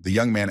Xing, the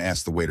young man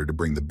asks the waiter to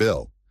bring the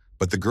bill,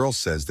 but the girl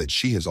says that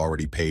she has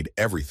already paid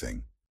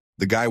everything.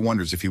 The guy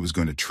wonders if he was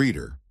going to treat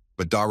her,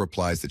 but Da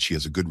replies that she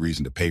has a good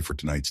reason to pay for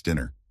tonight's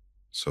dinner,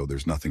 so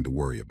there's nothing to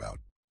worry about.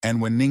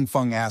 And when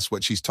Ningfeng asks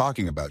what she's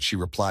talking about, she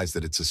replies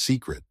that it's a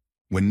secret.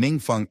 When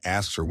Ningfeng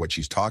asks her what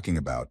she's talking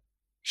about,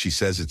 she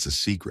says it's a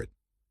secret.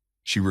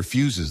 She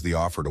refuses the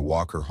offer to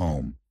walk her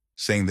home,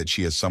 saying that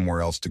she has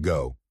somewhere else to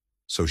go,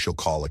 so she'll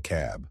call a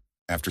cab.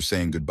 After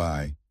saying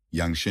goodbye,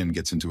 Yang Xin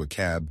gets into a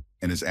cab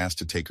and is asked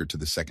to take her to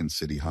the second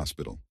city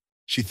hospital.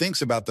 She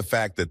thinks about the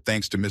fact that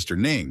thanks to Mr.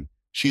 Ning,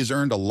 she has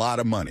earned a lot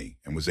of money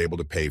and was able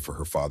to pay for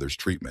her father's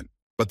treatment.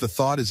 But the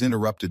thought is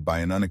interrupted by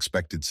an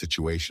unexpected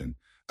situation.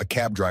 A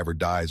cab driver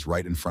dies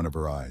right in front of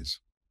her eyes.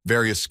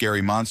 Various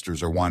scary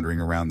monsters are wandering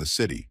around the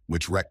city,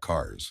 which wreck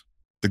cars.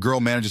 The girl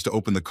manages to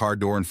open the car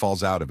door and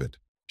falls out of it.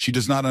 She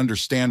does not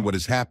understand what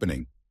is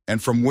happening,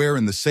 and from where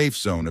in the safe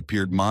zone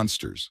appeared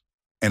monsters.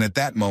 And at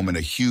that moment,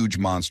 a huge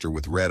monster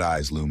with red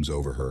eyes looms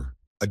over her.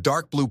 A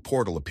dark blue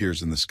portal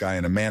appears in the sky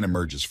and a man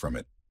emerges from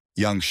it.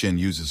 Yang Xin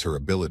uses her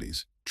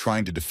abilities,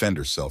 trying to defend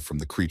herself from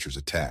the creature's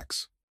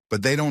attacks.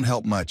 But they don't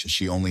help much as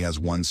she only has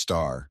 1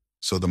 star,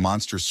 so the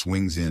monster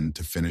swings in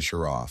to finish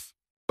her off.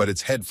 But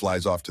its head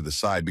flies off to the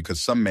side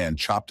because some man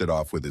chopped it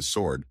off with his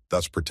sword,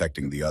 thus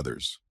protecting the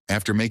others.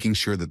 After making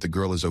sure that the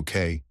girl is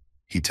okay,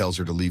 he tells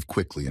her to leave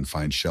quickly and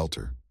find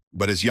shelter.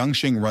 But as Yang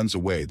Xing runs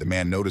away, the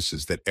man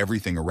notices that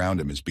everything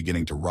around him is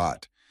beginning to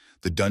rot,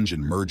 the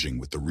dungeon merging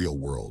with the real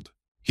world.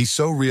 He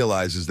so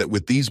realizes that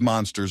with these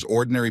monsters,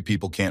 ordinary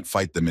people can't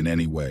fight them in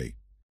any way.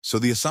 So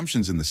the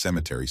assumptions in the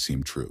cemetery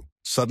seem true.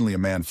 Suddenly a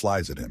man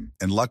flies at him,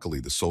 and luckily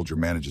the soldier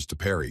manages to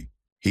parry.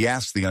 He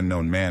asks the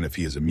unknown man if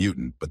he is a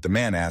mutant, but the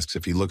man asks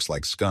if he looks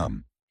like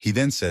scum. He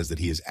then says that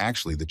he is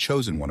actually the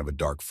chosen one of a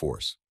dark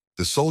force.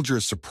 The soldier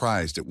is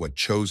surprised at what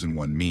chosen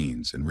one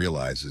means and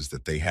realizes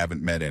that they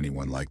haven't met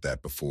anyone like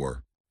that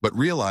before. But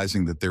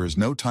realizing that there is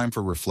no time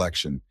for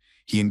reflection,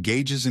 he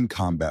engages in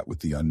combat with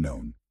the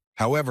unknown.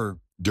 However,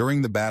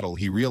 during the battle,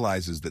 he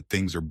realizes that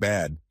things are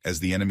bad as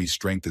the enemy's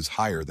strength is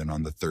higher than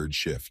on the 3rd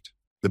shift.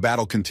 The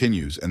battle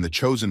continues and the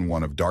chosen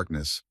one of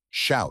darkness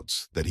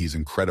shouts that he's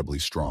incredibly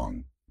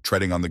strong.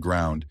 Treading on the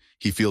ground,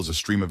 he feels a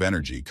stream of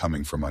energy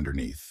coming from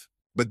underneath.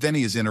 But then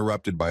he is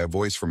interrupted by a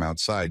voice from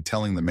outside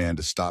telling the man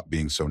to stop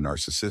being so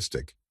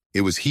narcissistic.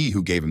 It was he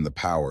who gave him the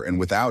power, and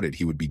without it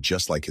he would be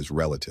just like his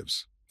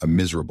relatives, a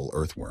miserable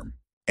earthworm.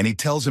 And he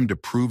tells him to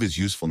prove his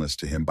usefulness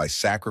to him by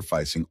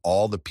sacrificing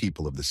all the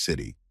people of the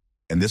city,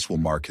 and this will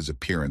mark his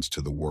appearance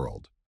to the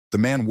world. The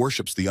man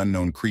worships the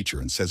unknown creature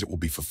and says it will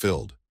be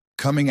fulfilled.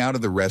 Coming out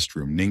of the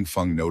restroom,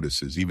 Ningfeng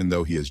notices, even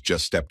though he has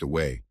just stepped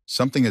away,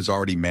 something has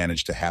already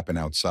managed to happen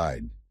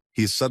outside.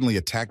 He is suddenly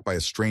attacked by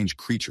a strange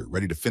creature,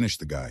 ready to finish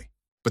the guy.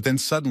 But then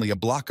suddenly a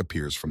block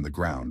appears from the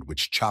ground,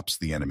 which chops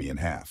the enemy in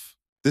half.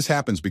 This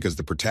happens because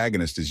the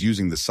protagonist is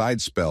using the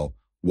side spell,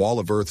 Wall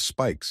of Earth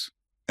Spikes.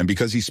 And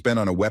because he spent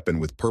on a weapon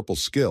with purple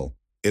skill,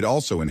 it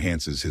also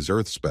enhances his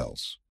earth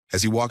spells.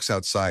 As he walks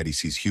outside, he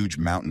sees huge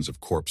mountains of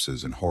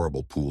corpses and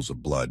horrible pools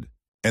of blood.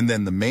 And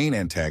then the main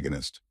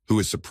antagonist, who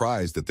is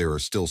surprised that there are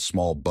still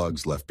small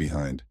bugs left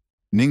behind.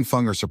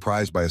 Ningfeng are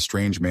surprised by a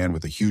strange man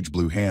with a huge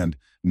blue hand,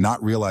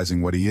 not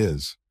realizing what he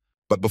is.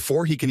 But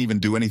before he can even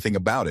do anything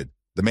about it,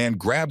 the man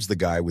grabs the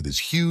guy with his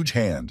huge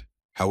hand.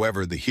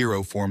 However, the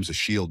hero forms a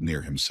shield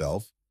near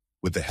himself,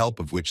 with the help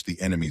of which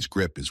the enemy's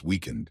grip is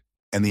weakened.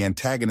 And the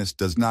antagonist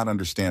does not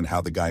understand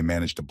how the guy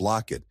managed to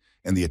block it,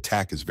 and the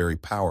attack is very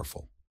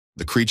powerful.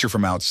 The creature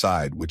from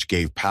outside, which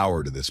gave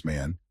power to this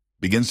man,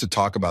 begins to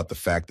talk about the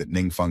fact that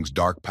Ningfeng's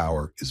dark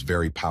power is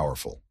very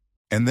powerful.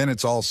 And then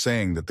it's all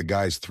saying that the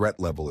guy's threat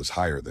level is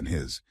higher than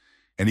his,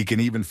 and he can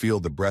even feel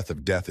the breath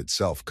of death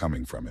itself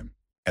coming from him.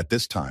 At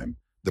this time,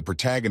 the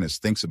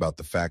protagonist thinks about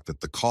the fact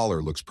that the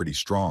caller looks pretty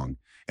strong,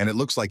 and it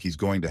looks like he's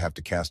going to have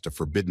to cast a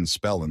forbidden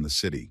spell in the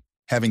city.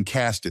 Having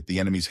cast it, the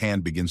enemy's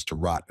hand begins to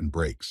rot and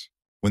breaks.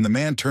 When the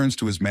man turns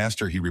to his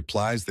master, he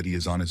replies that he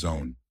is on his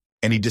own,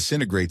 and he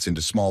disintegrates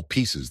into small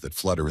pieces that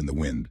flutter in the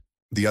wind.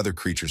 The other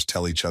creatures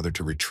tell each other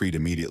to retreat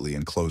immediately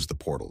and close the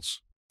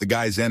portals. The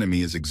guy's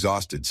enemy is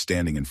exhausted,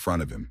 standing in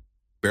front of him,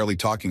 barely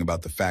talking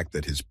about the fact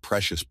that his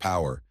precious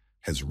power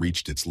has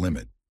reached its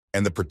limit.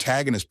 And the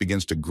protagonist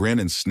begins to grin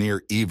and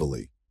sneer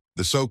evilly.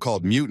 The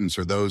so-called mutants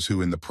are those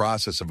who, in the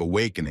process of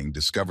awakening,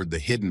 discovered the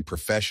hidden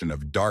profession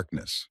of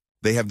darkness.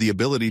 They have the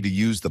ability to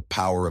use the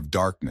power of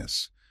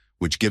darkness,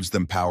 which gives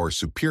them power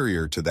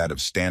superior to that of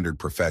standard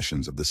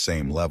professions of the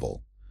same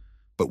level.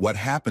 But what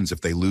happens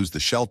if they lose the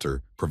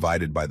shelter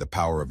provided by the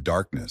power of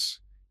darkness?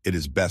 It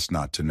is best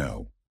not to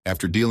know.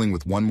 After dealing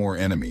with one more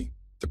enemy,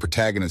 the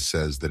protagonist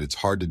says that it's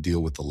hard to deal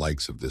with the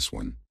likes of this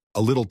one.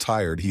 A little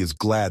tired, he is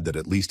glad that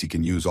at least he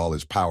can use all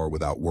his power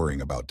without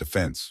worrying about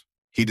defense.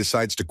 He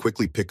decides to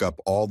quickly pick up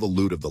all the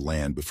loot of the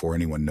land before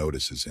anyone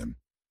notices him,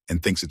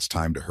 and thinks it's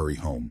time to hurry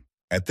home.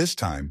 At this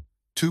time,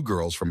 two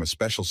girls from a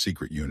special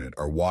secret unit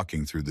are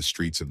walking through the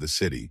streets of the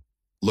city,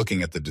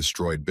 looking at the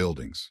destroyed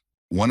buildings.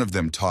 One of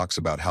them talks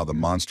about how the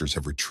monsters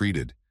have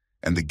retreated,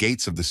 and the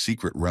gates of the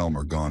secret realm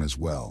are gone as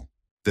well.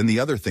 Then the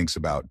other thinks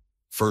about,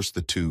 first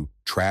the two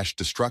trash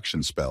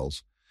destruction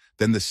spells,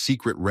 then the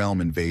secret realm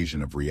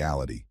invasion of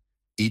reality,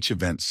 each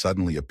event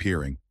suddenly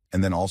appearing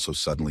and then also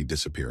suddenly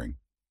disappearing,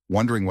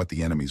 wondering what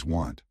the enemies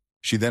want.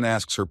 She then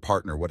asks her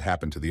partner what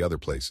happened to the other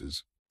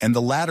places, and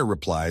the latter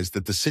replies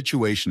that the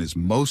situation is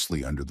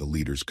mostly under the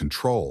leader's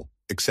control,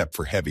 except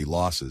for heavy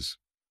losses.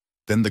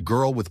 Then the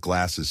girl with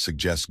glasses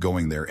suggests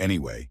going there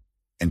anyway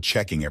and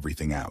checking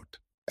everything out.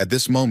 At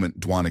this moment,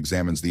 Duan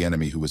examines the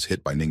enemy who was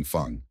hit by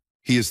Ningfeng.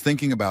 He is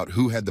thinking about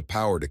who had the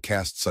power to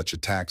cast such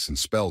attacks and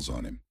spells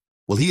on him.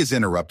 Well, he is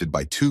interrupted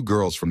by two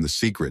girls from the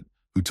secret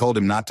who told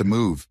him not to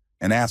move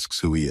and asks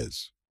who he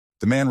is.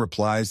 The man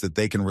replies that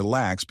they can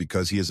relax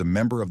because he is a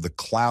member of the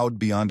Cloud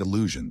Beyond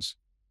Illusions,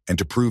 and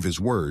to prove his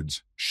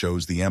words,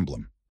 shows the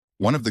emblem.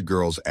 One of the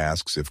girls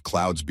asks if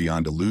Clouds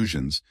Beyond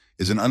Illusions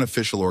is an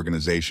unofficial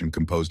organization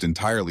composed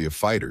entirely of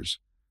fighters,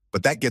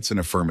 but that gets an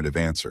affirmative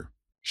answer.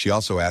 She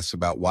also asks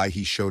about why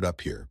he showed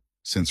up here,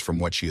 since from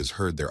what she has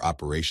heard their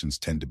operations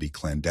tend to be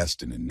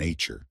clandestine in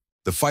nature.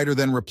 The fighter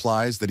then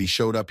replies that he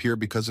showed up here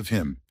because of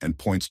him and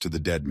points to the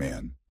dead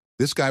man.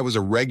 This guy was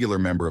a regular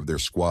member of their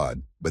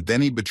squad, but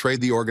then he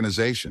betrayed the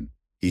organization.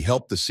 He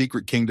helped the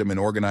Secret Kingdom in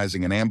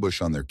organizing an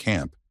ambush on their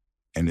camp,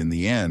 and in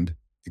the end,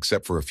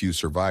 except for a few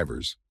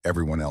survivors,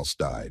 everyone else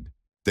died.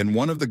 Then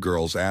one of the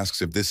girls asks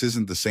if this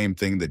isn't the same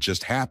thing that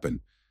just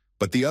happened,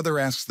 but the other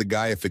asks the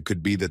guy if it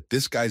could be that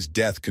this guy's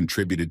death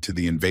contributed to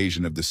the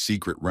invasion of the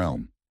secret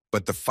realm.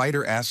 But the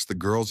fighter asks the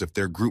girls if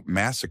their group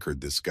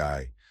massacred this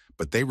guy,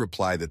 but they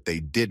reply that they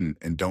didn't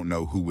and don't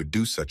know who would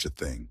do such a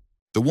thing.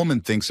 The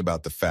woman thinks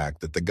about the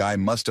fact that the guy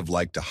must have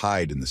liked to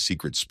hide in the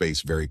secret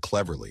space very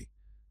cleverly,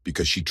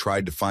 because she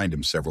tried to find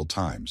him several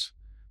times,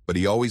 but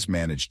he always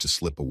managed to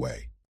slip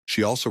away.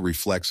 She also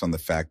reflects on the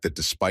fact that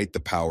despite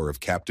the power of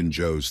Captain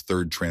Joe's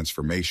third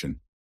transformation,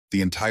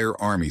 the entire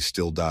army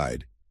still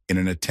died in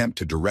an attempt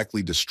to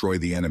directly destroy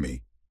the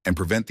enemy and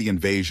prevent the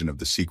invasion of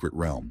the secret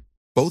realm.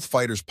 Both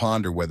fighters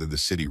ponder whether the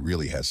city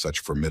really has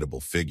such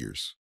formidable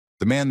figures.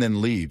 The man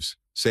then leaves,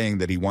 saying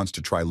that he wants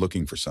to try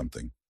looking for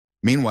something.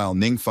 Meanwhile,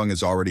 Ningfeng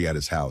is already at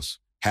his house,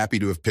 happy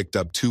to have picked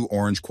up two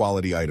orange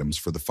quality items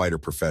for the fighter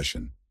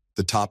profession,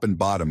 the top and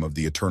bottom of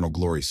the Eternal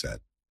Glory set.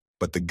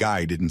 But the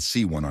guy didn't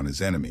see one on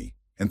his enemy,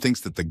 and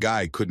thinks that the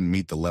guy couldn't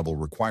meet the level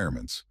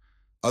requirements.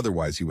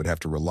 Otherwise, he would have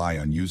to rely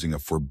on using a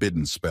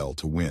forbidden spell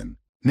to win.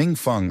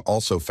 Ningfeng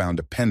also found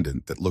a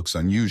pendant that looks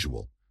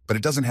unusual, but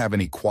it doesn't have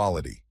any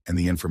quality, and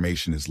the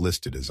information is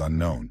listed as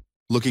unknown.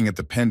 Looking at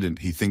the pendant,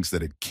 he thinks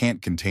that it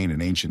can't contain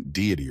an ancient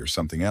deity or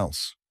something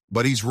else.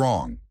 But he's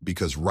wrong,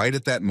 because right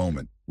at that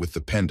moment, with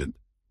the pendant,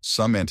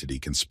 some entity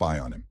can spy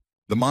on him.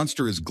 The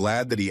monster is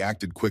glad that he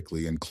acted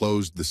quickly and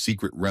closed the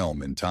secret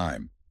realm in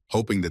time,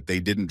 hoping that they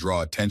didn't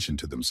draw attention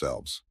to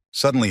themselves.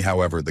 Suddenly,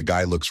 however, the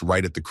guy looks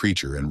right at the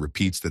creature and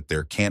repeats that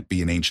there can't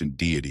be an ancient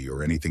deity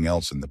or anything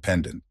else in the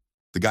pendant.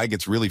 The guy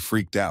gets really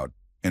freaked out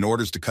and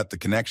orders to cut the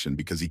connection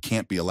because he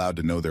can't be allowed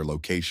to know their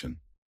location.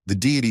 The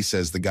deity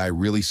says the guy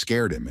really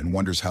scared him and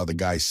wonders how the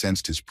guy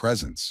sensed his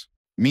presence.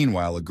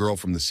 Meanwhile, a girl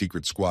from the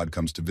secret squad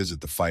comes to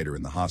visit the fighter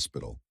in the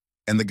hospital,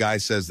 and the guy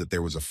says that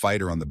there was a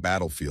fighter on the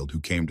battlefield who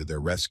came to their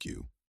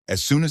rescue.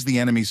 As soon as the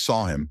enemies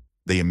saw him,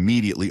 they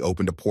immediately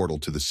opened a portal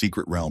to the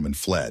secret realm and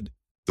fled.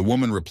 The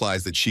woman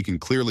replies that she can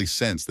clearly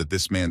sense that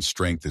this man's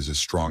strength is as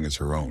strong as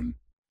her own.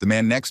 The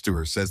man next to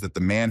her says that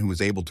the man who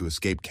was able to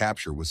escape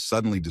capture was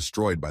suddenly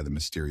destroyed by the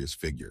mysterious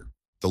figure.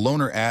 The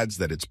loner adds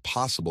that it's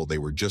possible they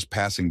were just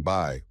passing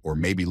by or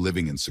maybe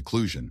living in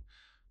seclusion,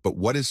 but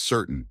what is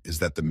certain is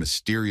that the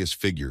mysterious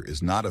figure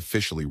is not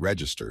officially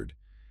registered,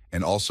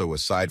 and also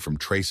aside from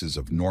traces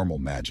of normal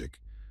magic,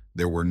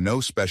 there were no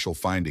special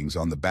findings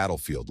on the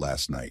battlefield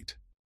last night.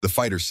 The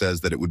fighter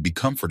says that it would be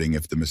comforting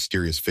if the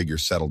mysterious figure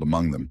settled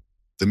among them.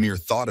 The mere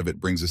thought of it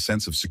brings a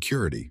sense of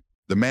security.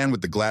 The man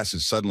with the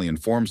glasses suddenly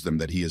informs them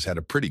that he has had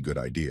a pretty good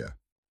idea.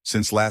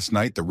 Since last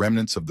night, the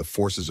remnants of the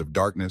forces of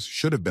darkness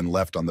should have been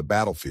left on the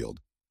battlefield,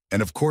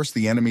 and of course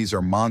the enemies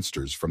are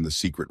monsters from the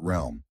secret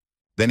realm.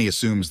 Then he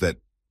assumes that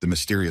the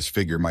mysterious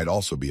figure might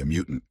also be a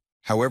mutant.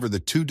 However, the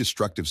two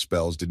destructive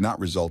spells did not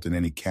result in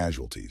any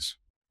casualties.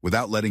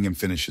 Without letting him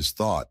finish his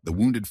thought, the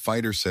wounded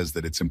fighter says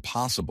that it's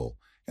impossible,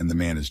 and the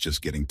man is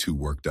just getting too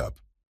worked up.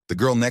 The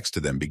girl next to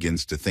them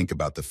begins to think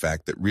about the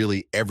fact that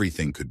really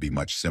everything could be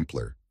much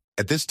simpler.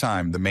 At this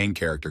time, the main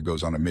character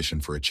goes on a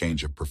mission for a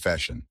change of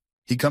profession.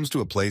 He comes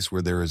to a place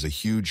where there is a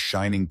huge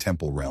shining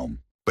temple realm,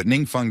 but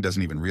Ningfeng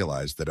doesn't even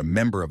realize that a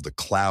member of the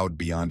Cloud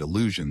Beyond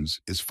Illusions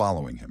is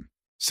following him.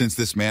 Since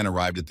this man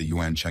arrived at the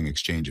Yuancheng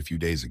exchange a few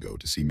days ago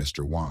to see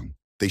Mr. Wang,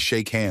 they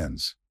shake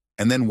hands,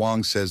 and then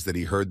Wang says that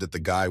he heard that the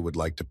guy would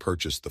like to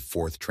purchase the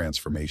 4th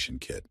transformation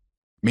kit.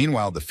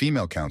 Meanwhile, the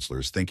female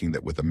counselor is thinking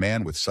that with a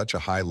man with such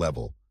a high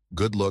level,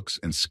 good looks,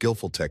 and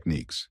skillful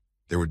techniques,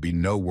 there would be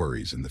no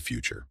worries in the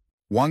future.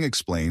 Wang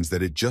explains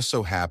that it just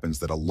so happens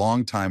that a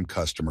long-time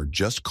customer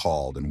just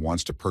called and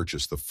wants to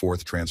purchase the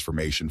 4th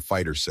transformation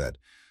fighter set,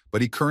 but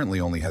he currently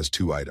only has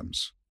 2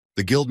 items.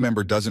 The guild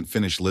member doesn't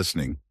finish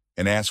listening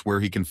and asks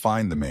where he can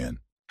find the man.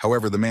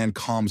 However, the man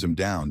calms him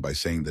down by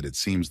saying that it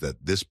seems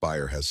that this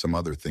buyer has some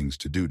other things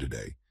to do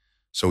today,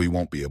 so he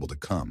won't be able to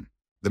come.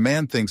 The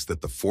man thinks that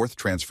the 4th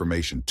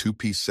transformation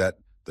 2-piece set,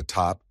 the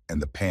top,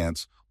 and the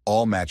pants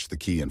all match the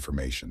key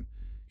information,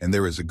 and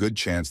there is a good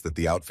chance that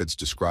the outfits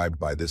described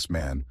by this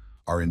man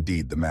are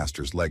indeed the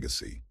master's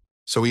legacy.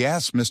 So he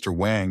asks Mr.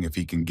 Wang if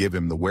he can give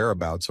him the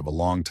whereabouts of a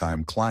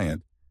long-time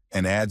client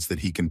and adds that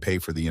he can pay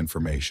for the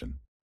information.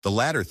 The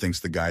latter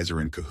thinks the guys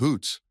are in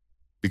cahoots,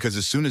 because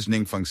as soon as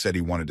Ningfeng said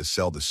he wanted to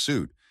sell the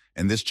suit,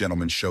 and this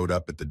gentleman showed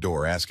up at the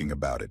door asking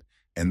about it,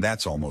 and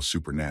that's almost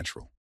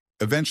supernatural.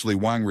 Eventually,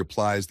 Wang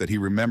replies that he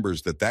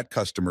remembers that that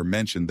customer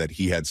mentioned that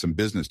he had some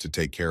business to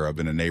take care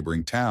of in a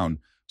neighboring town,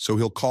 so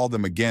he'll call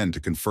them again to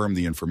confirm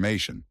the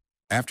information.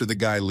 After the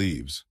guy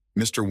leaves,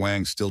 Mr.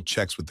 Wang still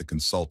checks with the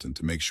consultant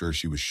to make sure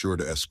she was sure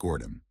to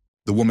escort him.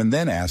 The woman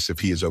then asks if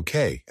he is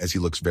okay, as he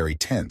looks very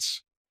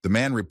tense. The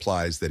man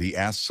replies that he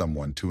asked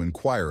someone to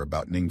inquire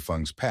about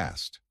Ningfeng's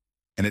past,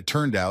 and it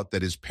turned out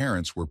that his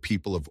parents were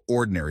people of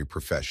ordinary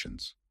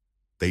professions.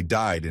 They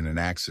died in an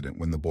accident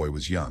when the boy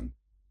was young.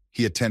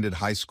 He attended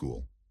high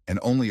school and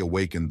only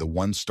awakened the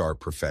 1-star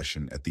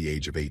profession at the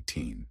age of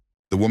 18.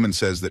 The woman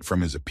says that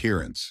from his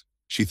appearance,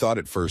 she thought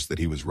at first that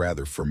he was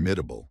rather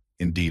formidable,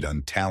 indeed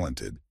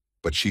untalented,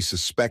 but she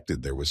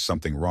suspected there was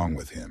something wrong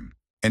with him.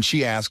 And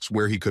she asks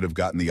where he could have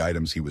gotten the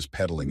items he was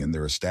peddling in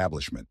their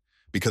establishment,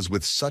 because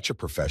with such a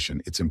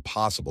profession, it's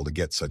impossible to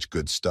get such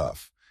good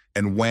stuff.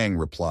 And Wang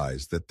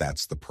replies that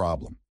that's the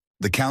problem.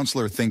 The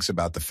counselor thinks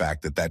about the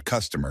fact that that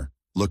customer,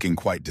 looking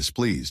quite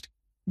displeased,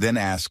 then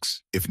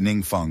asks if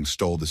Ningfeng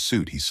stole the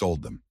suit he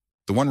sold them.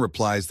 The one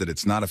replies that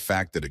it's not a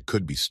fact that it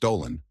could be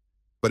stolen,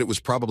 but it was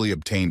probably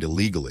obtained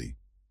illegally.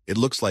 It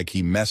looks like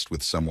he messed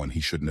with someone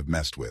he shouldn't have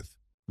messed with.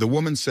 The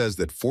woman says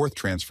that 4th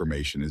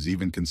transformation is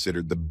even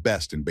considered the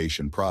best in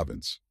Beishan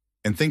province,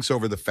 and thinks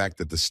over the fact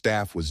that the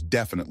staff was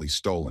definitely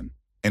stolen,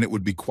 and it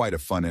would be quite a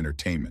fun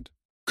entertainment.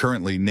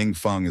 Currently,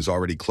 Ningfeng is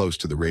already close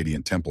to the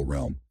Radiant Temple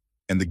realm,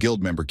 and the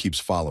guild member keeps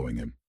following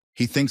him.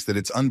 He thinks that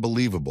it's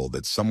unbelievable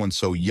that someone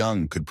so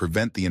young could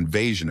prevent the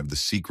invasion of the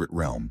secret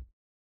realm,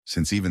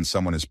 since even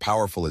someone as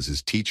powerful as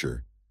his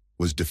teacher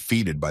was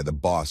defeated by the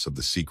boss of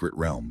the secret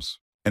realms.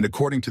 And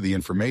according to the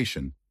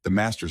information, the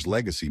master's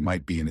legacy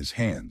might be in his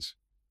hands.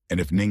 And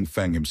if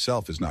Ningfeng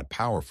himself is not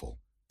powerful,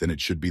 then it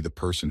should be the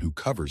person who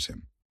covers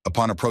him.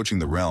 Upon approaching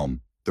the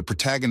realm, the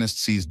protagonist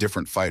sees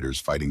different fighters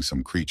fighting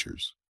some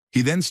creatures.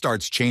 He then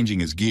starts changing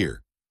his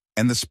gear,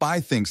 and the spy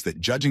thinks that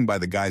judging by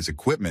the guy's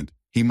equipment,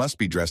 he must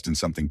be dressed in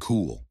something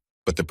cool.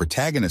 But the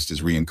protagonist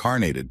is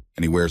reincarnated,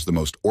 and he wears the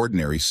most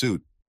ordinary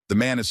suit. The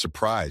man is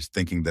surprised,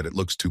 thinking that it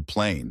looks too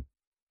plain.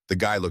 The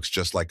guy looks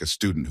just like a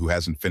student who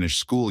hasn't finished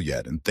school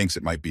yet and thinks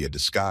it might be a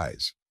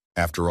disguise.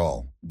 After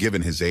all,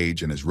 given his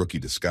age and his rookie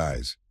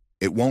disguise,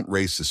 it won't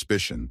raise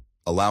suspicion,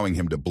 allowing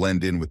him to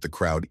blend in with the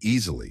crowd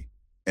easily.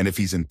 And if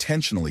he's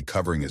intentionally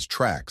covering his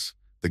tracks,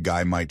 the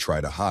guy might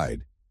try to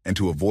hide, and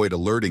to avoid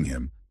alerting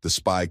him, the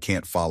spy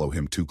can't follow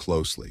him too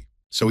closely.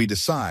 So he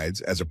decides,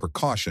 as a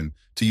precaution,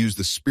 to use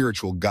the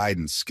spiritual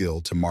guidance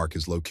skill to mark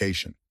his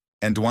location.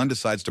 And Duan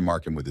decides to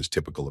mark him with his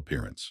typical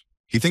appearance.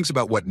 He thinks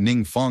about what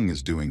Ningfeng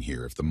is doing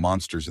here if the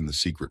monsters in the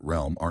secret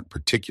realm aren't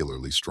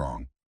particularly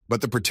strong.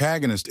 But the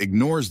protagonist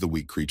ignores the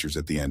weak creatures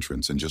at the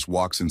entrance and just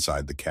walks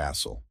inside the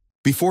castle.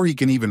 Before he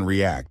can even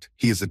react,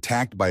 he is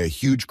attacked by a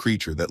huge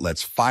creature that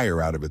lets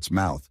fire out of its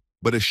mouth,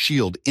 but a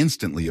shield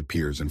instantly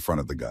appears in front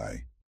of the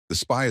guy. The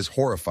spy is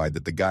horrified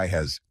that the guy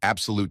has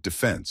absolute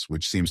defense,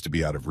 which seems to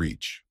be out of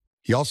reach.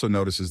 He also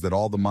notices that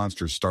all the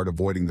monsters start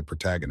avoiding the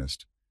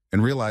protagonist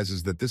and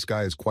realizes that this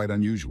guy is quite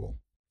unusual.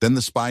 Then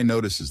the spy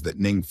notices that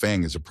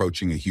Ningfeng is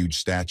approaching a huge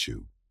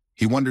statue.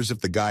 He wonders if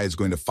the guy is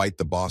going to fight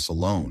the boss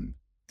alone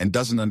and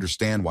doesn't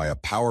understand why a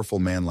powerful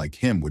man like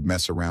him would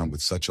mess around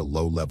with such a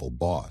low-level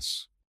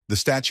boss. The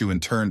statue in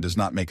turn does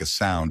not make a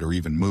sound or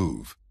even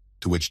move,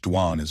 to which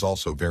Duan is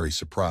also very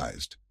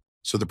surprised.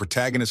 So the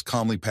protagonist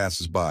calmly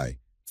passes by,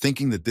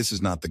 thinking that this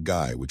is not the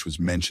guy which was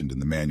mentioned in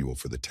the manual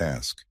for the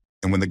task.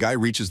 And when the guy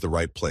reaches the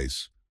right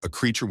place, a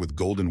creature with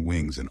golden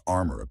wings and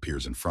armor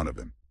appears in front of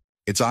him.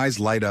 Its eyes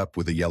light up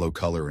with a yellow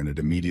color and it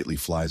immediately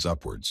flies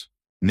upwards.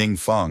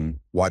 Ningfeng,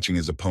 watching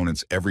his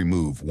opponent's every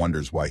move,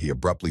 wonders why he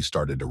abruptly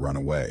started to run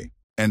away.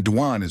 And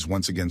Duan is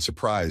once again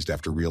surprised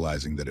after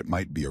realizing that it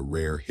might be a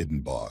rare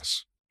hidden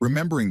boss.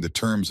 Remembering the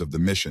terms of the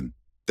mission,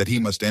 that he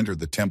must enter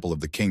the temple of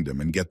the kingdom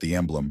and get the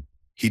emblem,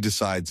 he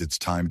decides it's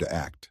time to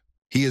act.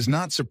 He is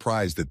not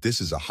surprised that this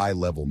is a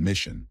high-level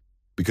mission,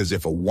 because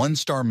if a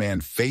one-star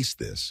man faced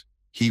this,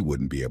 he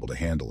wouldn't be able to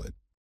handle it.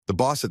 The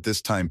boss at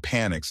this time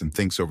panics and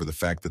thinks over the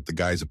fact that the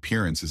guy's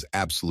appearance is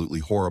absolutely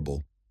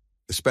horrible,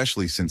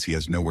 especially since he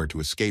has nowhere to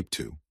escape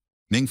to.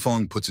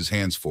 Ningfeng puts his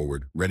hands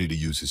forward, ready to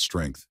use his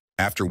strength,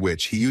 after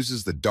which he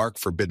uses the dark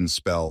forbidden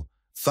spell,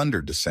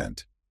 Thunder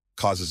Descent,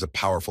 causes a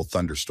powerful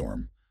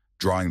thunderstorm,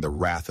 drawing the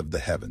wrath of the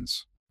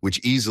heavens,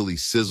 which easily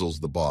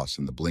sizzles the boss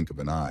in the blink of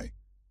an eye,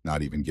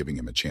 not even giving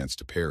him a chance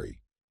to parry.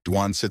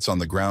 Duan sits on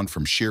the ground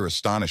from sheer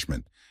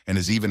astonishment and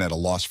is even at a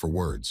loss for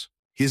words.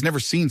 He has never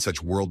seen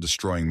such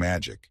world-destroying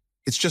magic.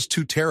 It's just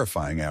too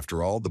terrifying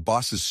after all. The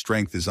boss's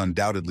strength is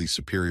undoubtedly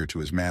superior to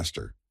his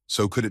master,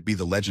 so could it be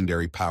the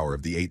legendary power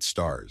of the 8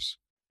 stars?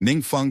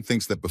 Ningfeng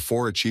thinks that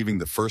before achieving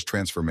the first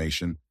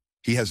transformation,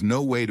 he has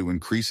no way to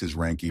increase his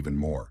rank even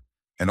more,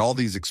 and all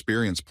these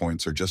experience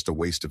points are just a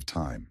waste of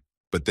time.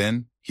 But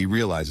then, he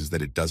realizes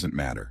that it doesn't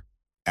matter.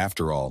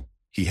 After all,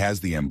 he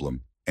has the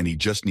emblem, and he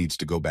just needs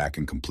to go back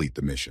and complete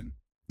the mission.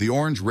 The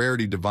orange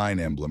rarity divine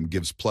emblem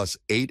gives plus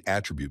 8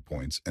 attribute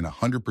points and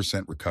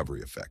 100%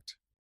 recovery effect.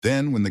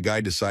 Then, when the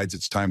guy decides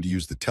it's time to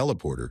use the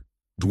teleporter,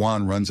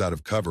 Duan runs out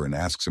of cover and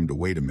asks him to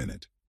wait a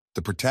minute.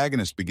 The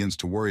protagonist begins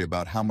to worry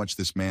about how much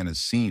this man has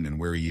seen and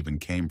where he even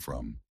came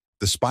from.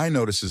 The spy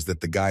notices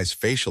that the guy's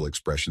facial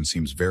expression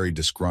seems very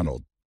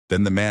disgruntled.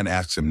 Then the man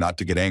asks him not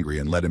to get angry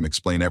and let him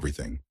explain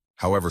everything.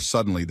 However,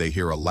 suddenly they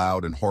hear a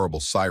loud and horrible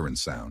siren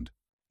sound,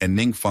 and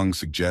Ningfeng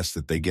suggests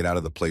that they get out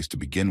of the place to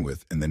begin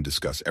with and then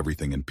discuss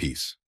everything in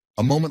peace.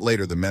 A moment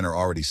later, the men are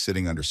already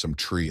sitting under some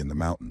tree in the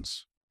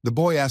mountains. The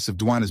boy asks if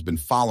Duan has been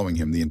following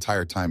him the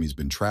entire time he's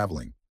been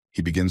traveling.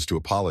 He begins to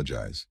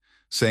apologize,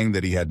 saying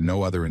that he had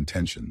no other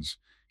intentions.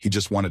 He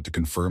just wanted to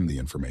confirm the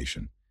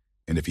information,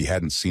 and if he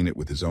hadn't seen it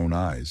with his own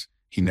eyes,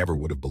 he never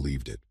would have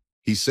believed it.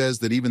 He says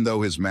that even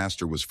though his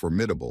master was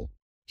formidable,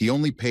 he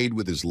only paid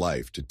with his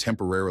life to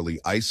temporarily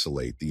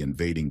isolate the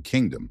invading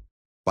kingdom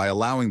by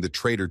allowing the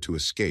traitor to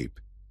escape,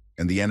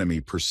 and the enemy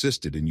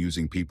persisted in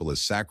using people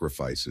as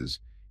sacrifices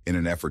in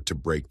an effort to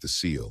break the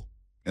seal.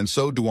 And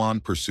so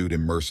Duan pursued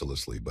him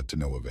mercilessly, but to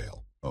no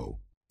avail.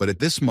 But at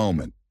this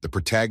moment, the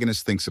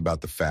protagonist thinks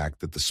about the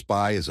fact that the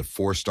spy is a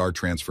 4-star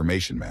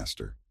transformation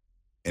master,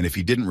 and if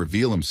he didn't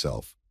reveal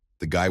himself,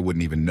 the guy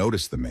wouldn't even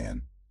notice the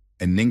man,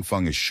 and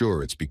Ningfeng is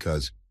sure it's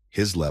because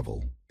his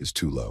level is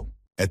too low.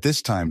 At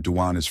this time,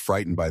 Duan is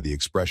frightened by the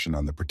expression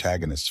on the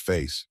protagonist's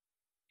face.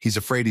 He's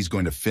afraid he's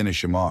going to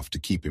finish him off to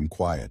keep him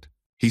quiet.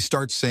 He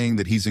starts saying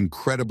that he's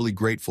incredibly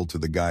grateful to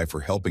the guy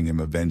for helping him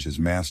avenge his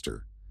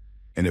master,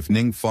 and if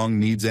Ningfeng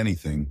needs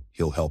anything,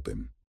 he'll help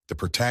him. The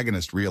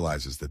protagonist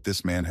realizes that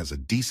this man has a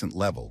decent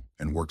level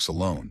and works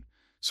alone,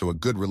 so a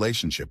good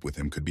relationship with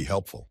him could be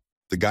helpful.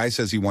 The guy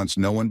says he wants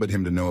no one but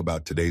him to know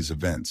about today's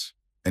events,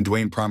 and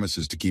Duane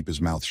promises to keep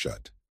his mouth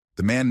shut.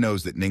 The man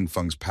knows that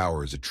Ningfeng's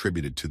power is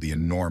attributed to the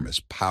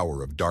enormous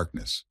power of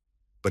darkness,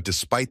 but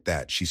despite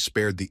that, she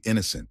spared the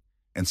innocent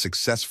and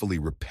successfully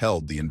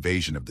repelled the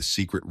invasion of the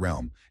secret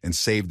realm and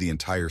saved the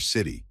entire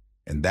city,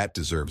 and that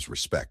deserves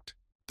respect.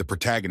 The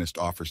protagonist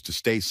offers to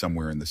stay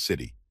somewhere in the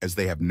city, as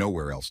they have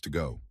nowhere else to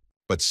go.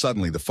 But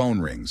suddenly the phone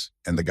rings,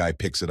 and the guy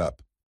picks it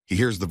up. He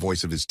hears the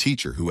voice of his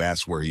teacher, who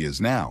asks where he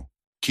is now.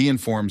 He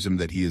informs him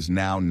that he is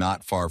now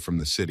not far from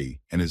the city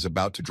and is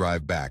about to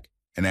drive back,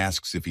 and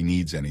asks if he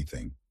needs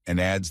anything, and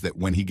adds that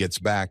when he gets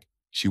back,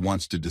 she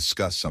wants to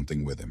discuss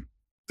something with him.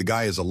 The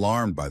guy is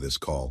alarmed by this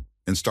call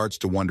and starts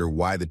to wonder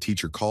why the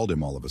teacher called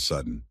him all of a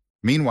sudden.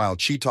 Meanwhile,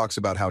 Chi talks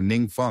about how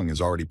Ningfeng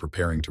is already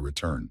preparing to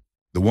return.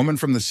 The woman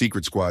from the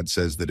secret squad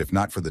says that if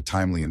not for the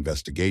timely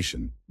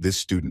investigation, this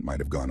student might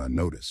have gone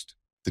unnoticed.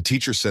 The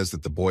teacher says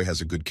that the boy has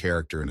a good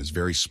character and is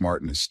very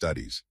smart in his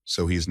studies,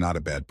 so he is not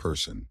a bad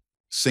person.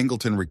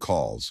 Singleton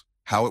recalls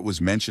how it was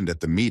mentioned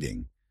at the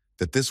meeting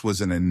that this was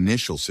an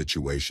initial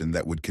situation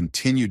that would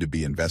continue to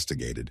be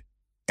investigated,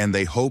 and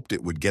they hoped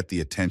it would get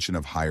the attention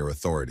of higher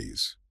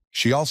authorities.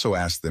 She also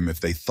asked them if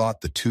they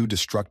thought the 2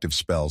 destructive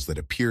spells that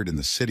appeared in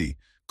the city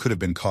could have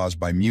been caused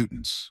by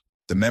mutants.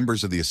 The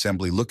members of the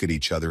assembly look at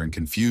each other in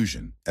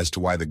confusion as to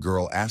why the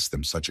girl asked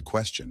them such a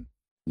question.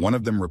 One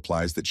of them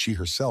replies that she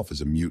herself is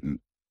a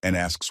mutant and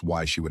asks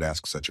why she would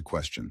ask such a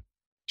question.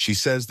 She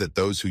says that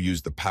those who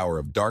use the power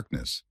of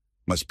darkness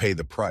must pay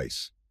the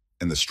price,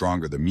 and the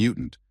stronger the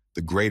mutant,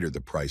 the greater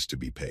the price to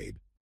be paid.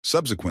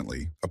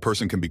 Subsequently, a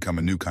person can become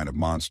a new kind of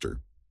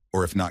monster,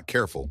 or if not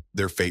careful,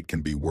 their fate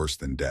can be worse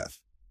than death.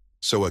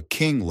 So a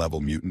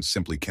king-level mutant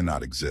simply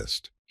cannot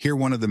exist. Here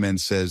one of the men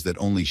says that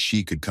only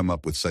she could come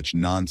up with such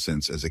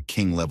nonsense as a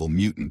king-level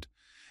mutant,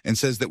 and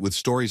says that with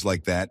stories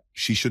like that,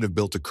 she should have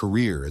built a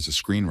career as a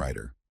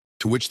screenwriter.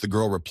 To which the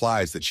girl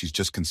replies that she's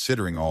just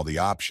considering all the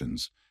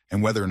options,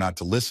 and whether or not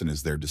to listen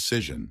is their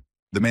decision.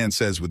 The man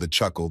says with a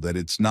chuckle that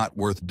it's not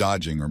worth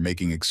dodging or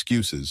making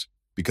excuses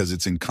because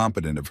it's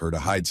incompetent of her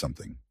to hide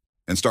something,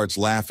 and starts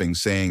laughing,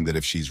 saying that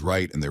if she's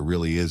right and there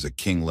really is a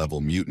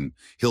king-level mutant,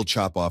 he'll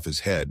chop off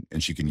his head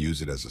and she can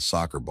use it as a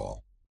soccer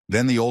ball.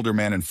 Then the older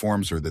man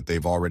informs her that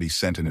they've already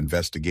sent an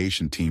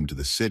investigation team to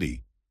the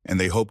city, and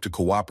they hope to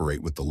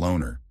cooperate with the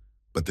loner,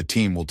 but the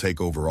team will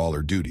take over all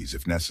her duties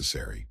if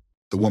necessary.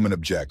 The woman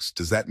objects.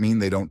 Does that mean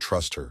they don't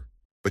trust her?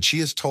 But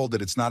she is told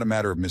that it's not a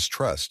matter of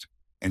mistrust,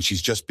 and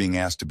she's just being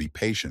asked to be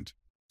patient.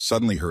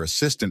 Suddenly, her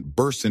assistant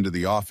bursts into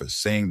the office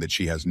saying that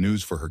she has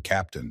news for her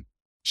captain.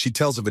 She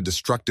tells of a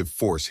destructive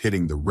force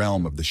hitting the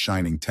realm of the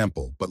Shining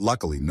Temple, but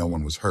luckily no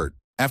one was hurt.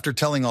 After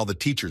telling all the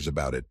teachers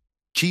about it,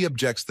 Chi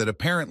objects that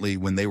apparently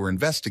when they were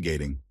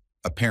investigating,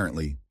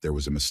 there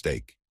was a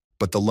mistake.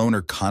 But the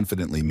loner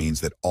confidently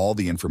means that all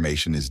the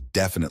information is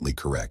definitely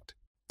correct,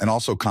 and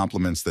also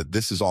compliments that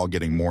this is all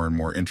getting more and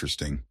more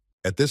interesting.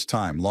 At this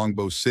time,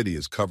 Longbow City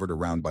is covered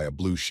around by a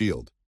blue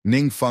shield.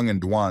 Ningfeng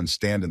and Duan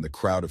stand in the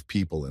crowd of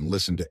people and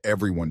listen to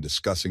everyone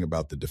discussing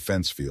about the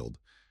defense field.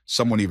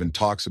 Someone even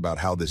talks about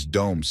how this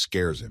dome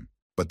scares him.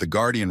 But the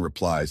Guardian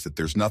replies that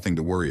there's nothing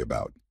to worry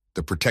about.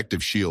 The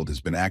protective shield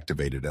has been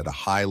activated at a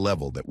high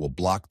level that will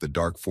block the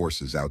dark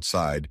forces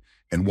outside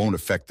and won't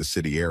affect the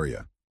city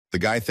area. The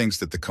guy thinks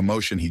that the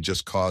commotion he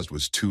just caused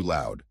was too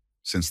loud,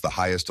 since the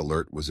highest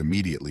alert was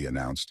immediately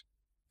announced,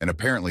 and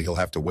apparently he'll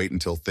have to wait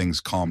until things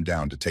calm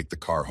down to take the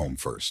car home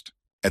first.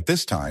 At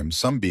this time,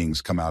 some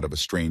beings come out of a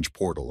strange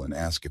portal and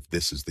ask if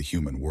this is the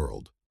human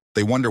world.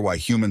 They wonder why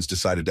humans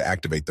decided to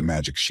activate the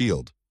magic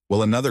shield.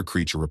 Well, another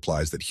creature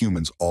replies that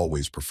humans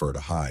always prefer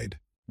to hide.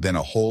 Then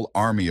a whole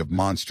army of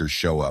monsters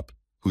show up,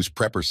 whose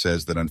prepper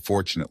says that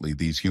unfortunately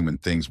these human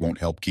things won't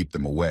help keep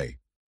them away,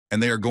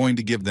 and they are going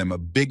to give them a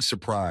big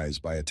surprise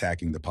by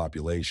attacking the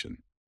population.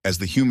 As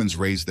the humans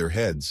raise their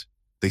heads,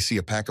 they see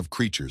a pack of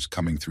creatures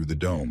coming through the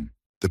dome.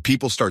 The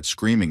people start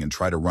screaming and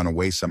try to run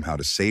away somehow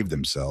to save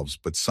themselves,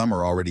 but some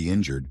are already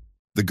injured.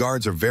 The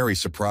guards are very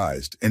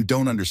surprised and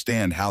don't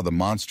understand how the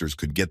monsters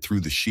could get through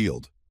the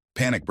shield.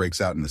 Panic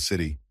breaks out in the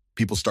city.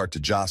 People start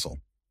to jostle.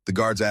 The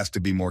guards ask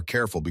to be more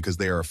careful because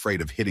they are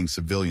afraid of hitting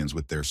civilians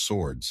with their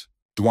swords.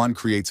 Duan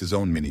creates his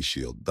own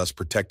mini-shield, thus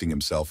protecting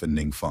himself and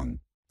Ningfeng.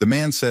 The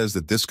man says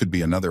that this could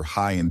be another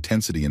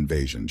high-intensity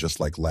invasion, just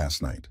like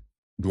last night.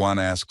 Duan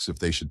asks if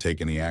they should take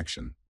any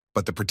action.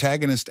 But the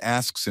protagonist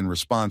asks in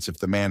response if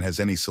the man has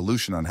any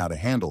solution on how to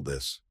handle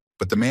this.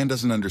 But the man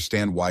doesn't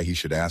understand why he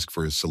should ask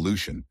for his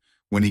solution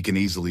when he can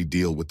easily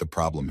deal with the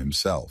problem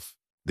himself.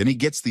 Then he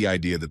gets the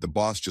idea that the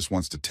boss just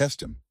wants to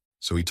test him,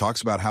 so he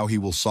talks about how he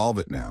will solve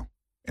it now,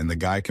 and the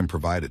guy can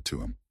provide it to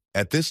him.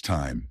 At this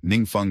time,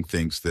 Ningfeng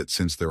thinks that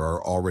since there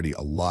are already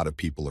a lot of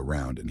people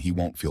around and he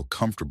won't feel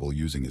comfortable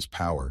using his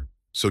power,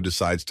 so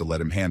decides to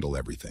let him handle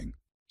everything.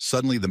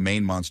 Suddenly, the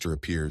main monster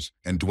appears,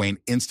 and Dwayne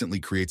instantly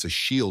creates a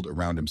shield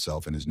around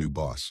himself and his new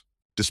boss.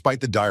 Despite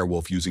the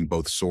direwolf using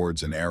both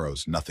swords and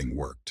arrows, nothing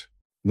worked.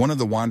 One of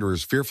the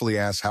wanderers fearfully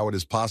asks how it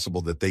is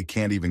possible that they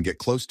can't even get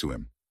close to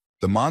him.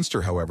 The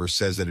monster, however,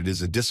 says that it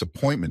is a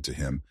disappointment to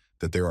him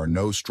that there are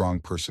no strong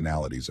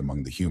personalities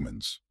among the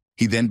humans.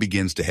 He then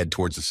begins to head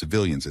towards the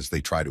civilians as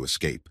they try to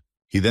escape.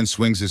 He then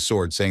swings his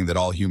sword, saying that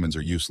all humans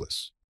are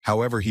useless.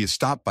 However, he is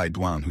stopped by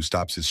Duan, who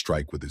stops his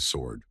strike with his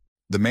sword.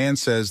 The man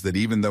says that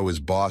even though his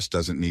boss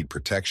doesn't need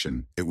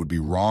protection, it would be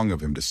wrong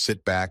of him to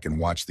sit back and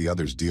watch the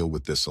others deal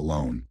with this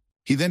alone.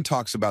 He then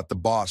talks about the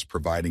boss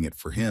providing it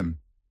for him,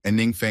 and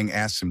Ningfeng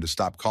asks him to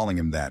stop calling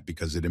him that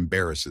because it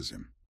embarrasses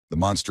him. The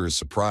monster is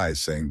surprised,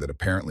 saying that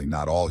apparently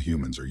not all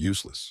humans are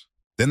useless.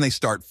 Then they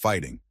start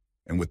fighting,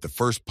 and with the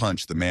first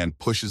punch, the man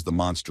pushes the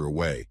monster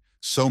away,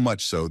 so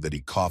much so that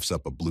he coughs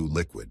up a blue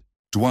liquid.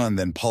 Duan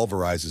then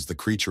pulverizes the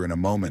creature in a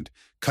moment,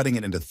 cutting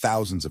it into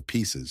thousands of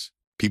pieces.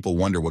 People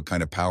wonder what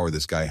kind of power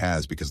this guy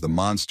has because the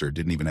monster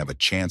didn't even have a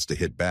chance to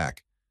hit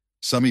back.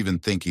 Some even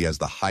think he has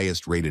the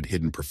highest rated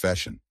hidden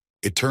profession.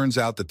 It turns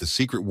out that the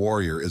secret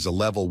warrior is a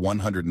level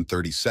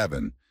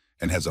 137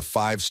 and has a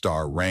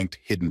 5-star ranked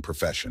hidden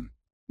profession.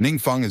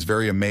 Ningfeng is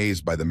very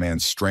amazed by the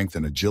man's strength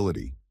and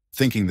agility,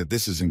 thinking that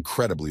this is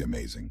incredibly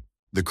amazing.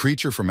 The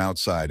creature from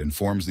outside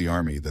informs the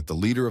army that the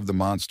leader of the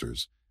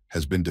monsters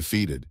has been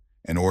defeated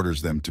and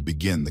orders them to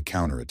begin the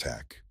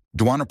counterattack.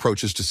 Duan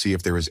approaches to see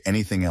if there is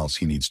anything else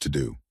he needs to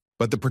do.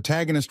 But the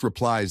protagonist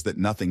replies that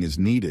nothing is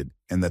needed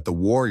and that the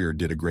warrior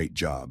did a great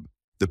job.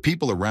 The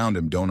people around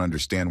him don't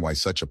understand why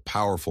such a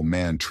powerful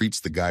man treats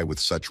the guy with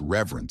such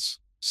reverence.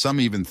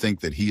 Some even think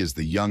that he is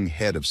the young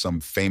head of some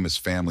famous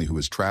family who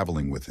is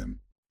traveling with him.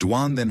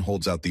 Duan then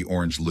holds out the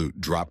orange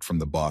loot dropped from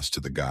the boss to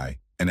the guy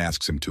and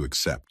asks him to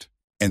accept,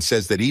 and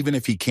says that even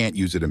if he can't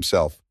use it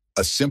himself,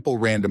 a simple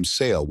random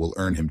sale will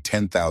earn him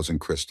 10,000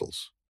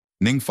 crystals.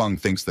 Ningfeng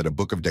thinks that a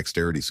book of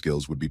dexterity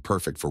skills would be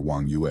perfect for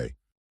Wang Yue.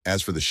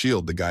 As for the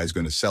shield, the guy is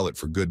going to sell it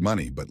for good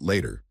money, but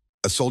later,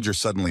 a soldier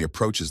suddenly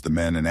approaches the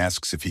men and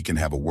asks if he can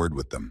have a word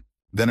with them.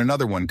 Then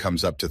another one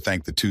comes up to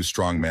thank the two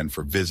strong men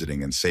for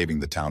visiting and saving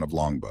the town of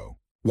Longbow.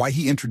 Why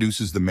he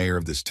introduces the mayor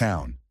of this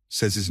town,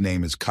 says his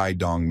name is Kai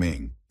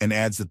Dongming, and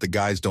adds that the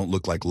guys don't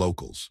look like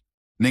locals.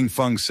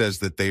 Ningfeng says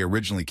that they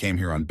originally came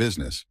here on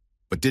business,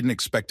 but didn't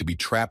expect to be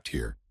trapped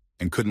here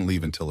and couldn't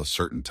leave until a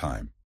certain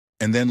time,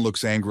 and then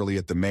looks angrily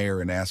at the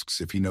mayor and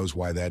asks if he knows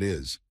why that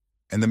is.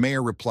 And the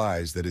mayor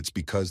replies that it's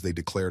because they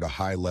declared a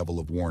high level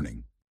of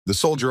warning. The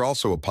soldier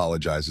also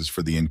apologizes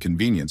for the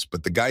inconvenience,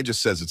 but the guy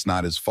just says it's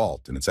not his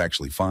fault and it's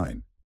actually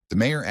fine. The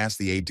mayor asks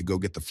the aide to go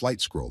get the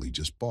flight scroll he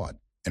just bought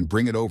and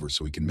bring it over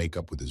so he can make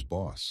up with his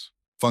boss.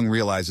 Feng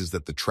realizes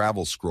that the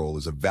travel scroll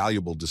is a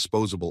valuable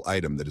disposable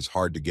item that is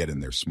hard to get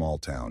in their small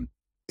town.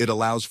 It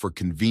allows for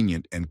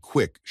convenient and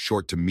quick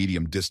short to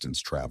medium distance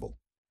travel.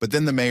 But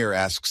then the mayor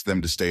asks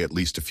them to stay at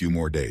least a few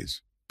more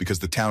days because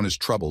the town is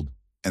troubled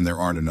and there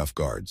aren't enough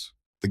guards.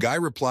 The guy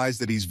replies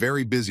that he's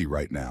very busy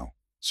right now,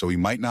 so he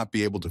might not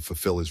be able to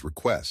fulfill his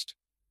request.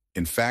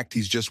 In fact,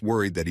 he's just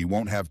worried that he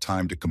won't have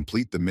time to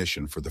complete the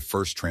mission for the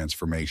first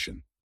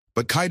transformation.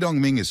 But Kai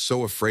Dongming is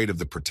so afraid of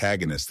the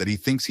protagonist that he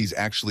thinks he's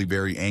actually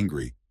very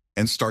angry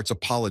and starts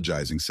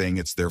apologizing, saying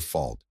it's their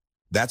fault.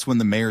 That's when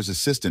the mayor's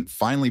assistant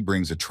finally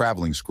brings a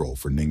traveling scroll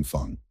for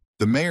Ningfeng.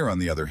 The mayor, on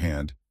the other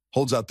hand,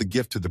 holds out the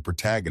gift to the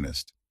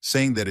protagonist,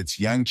 saying that it's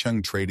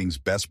Yangcheng Trading's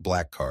best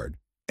black card,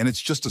 and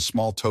it's just a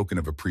small token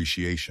of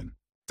appreciation.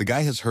 The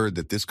guy has heard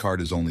that this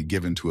card is only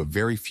given to a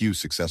very few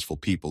successful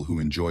people who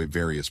enjoy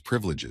various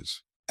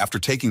privileges. After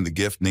taking the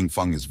gift,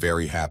 Ningfeng is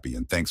very happy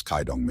and thanks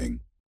Kai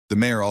Dongming. The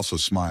mayor also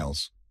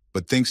smiles,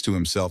 but thinks to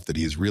himself that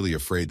he is really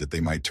afraid that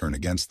they might turn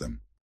against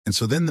them. And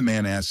so then the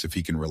man asks if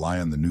he can rely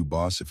on the new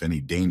boss if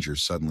any danger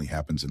suddenly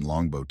happens in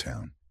Longbow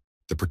Town.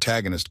 The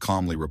protagonist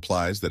calmly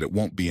replies that it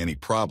won't be any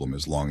problem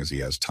as long as he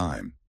has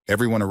time.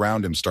 Everyone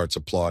around him starts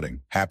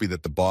applauding, happy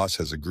that the boss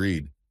has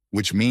agreed,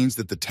 which means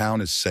that the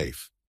town is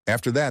safe.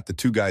 After that, the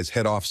two guys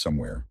head off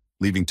somewhere,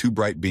 leaving two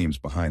bright beams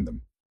behind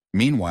them.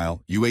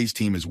 Meanwhile, Yue's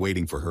team is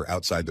waiting for her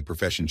outside the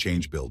Profession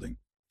Change building.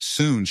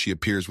 Soon, she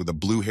appears with a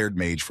blue-haired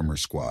mage from her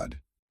squad.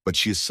 But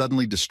she is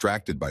suddenly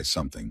distracted by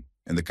something,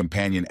 and the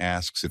companion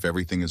asks if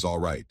everything is all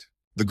right.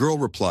 The girl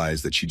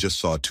replies that she just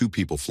saw two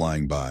people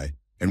flying by,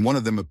 and one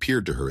of them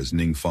appeared to her as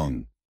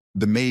Ningfeng.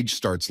 The mage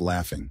starts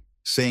laughing,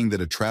 saying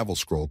that a travel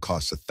scroll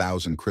costs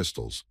 1,000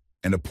 crystals,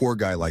 and a poor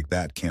guy like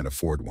that can't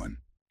afford one.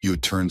 Yue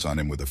turns on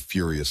him with a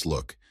furious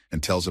look,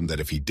 and tells him that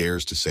if he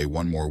dares to say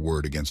one more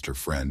word against her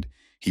friend,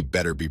 he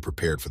better be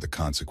prepared for the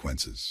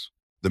consequences.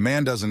 The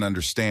man doesn't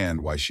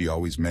understand why she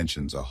always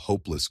mentions a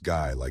hopeless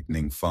guy like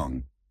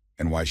Ningfeng,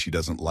 and why she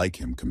doesn't like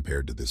him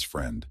compared to this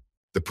friend.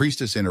 The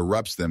priestess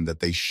interrupts them that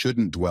they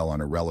shouldn't dwell on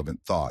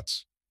irrelevant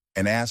thoughts,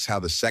 and asks how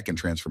the second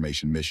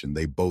transformation mission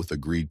they both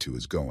agreed to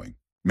is going.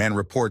 Man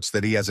reports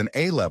that he has an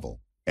A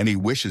level, and he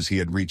wishes he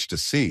had reached a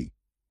C,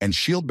 and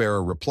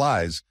Shieldbearer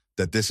replies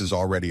that this is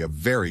already a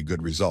very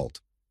good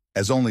result,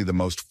 as only the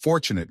most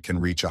fortunate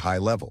can reach a high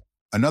level.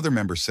 Another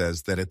member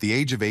says that at the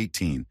age of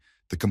 18,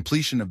 the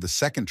completion of the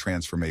second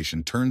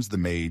transformation turns the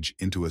mage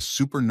into a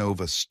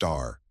supernova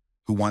star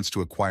who wants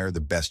to acquire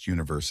the best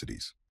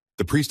universities.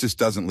 The priestess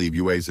doesn't leave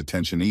Yue's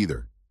attention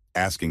either,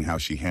 asking how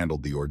she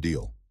handled the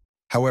ordeal.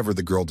 However,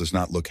 the girl does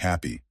not look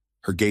happy.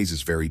 Her gaze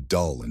is very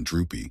dull and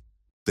droopy,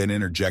 then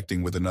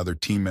interjecting with another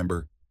team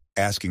member,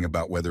 asking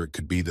about whether it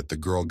could be that the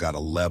girl got a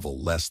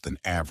level less than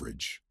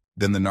average.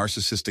 Then the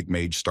narcissistic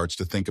mage starts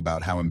to think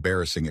about how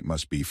embarrassing it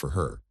must be for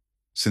her.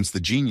 Since the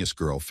genius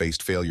girl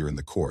faced failure in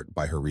the court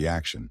by her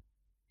reaction,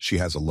 she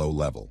has a low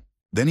level.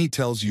 Then he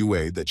tells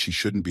Yue that she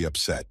shouldn't be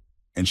upset,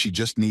 and she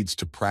just needs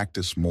to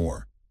practice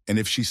more. And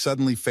if she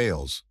suddenly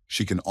fails,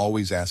 she can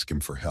always ask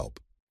him for help.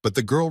 But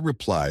the girl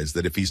replies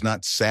that if he's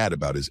not sad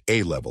about his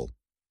A level,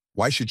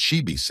 why should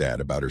she be sad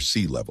about her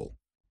C level?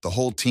 The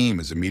whole team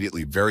is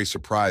immediately very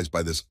surprised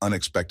by this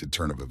unexpected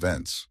turn of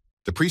events.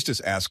 The priestess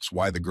asks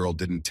why the girl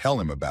didn't tell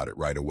him about it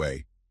right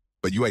away,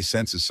 but Yue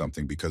senses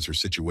something because her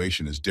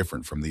situation is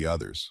different from the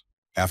others.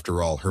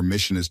 After all, her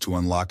mission is to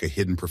unlock a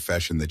hidden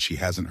profession that she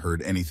hasn't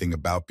heard anything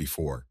about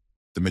before.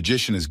 The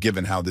magician is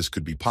given how this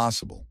could be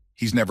possible.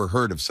 He's never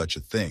heard of such a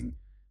thing,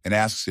 and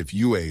asks if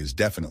Yue is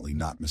definitely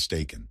not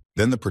mistaken.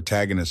 Then the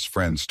protagonist's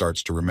friend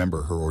starts to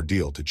remember her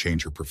ordeal to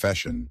change her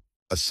profession.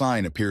 A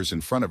sign appears in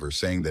front of her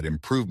saying that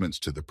improvements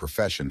to the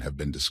profession have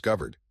been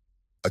discovered.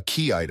 A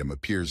key item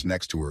appears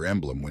next to her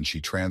emblem when she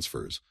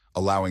transfers,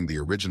 allowing the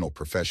original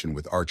profession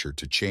with Archer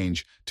to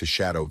change to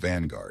Shadow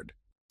Vanguard.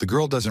 The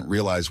girl doesn't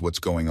realize what's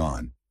going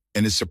on,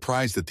 and is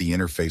surprised that the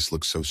interface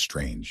looks so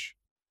strange.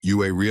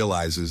 Yue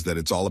realizes that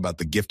it's all about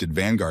the gifted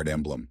Vanguard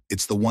emblem.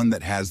 It's the one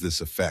that has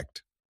this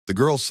effect. The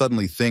girl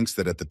suddenly thinks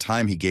that at the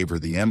time he gave her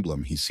the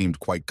emblem, he seemed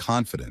quite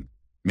confident.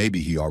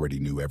 Maybe he already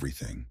knew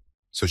everything.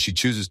 So she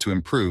chooses to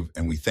improve,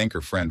 and we thank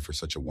her friend for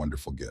such a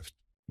wonderful gift.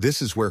 This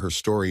is where her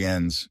story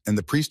ends, and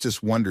the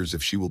priestess wonders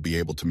if she will be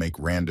able to make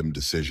random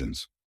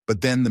decisions.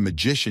 But then the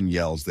magician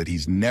yells that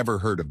he's never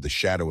heard of the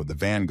Shadow of the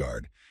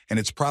Vanguard, and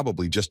it's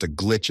probably just a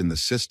glitch in the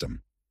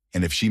system.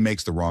 And if she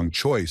makes the wrong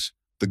choice,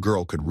 the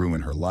girl could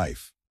ruin her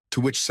life. To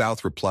which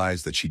South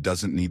replies that she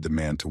doesn't need the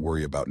man to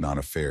worry about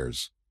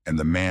non-affairs, and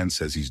the man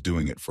says he's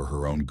doing it for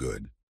her own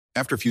good.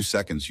 After a few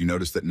seconds, you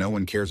notice that no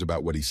one cares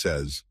about what he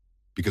says,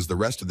 because the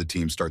rest of the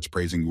team starts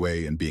praising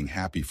Yue and being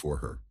happy for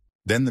her.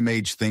 Then the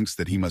mage thinks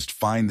that he must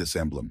find this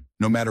emblem,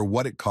 no matter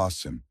what it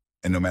costs him,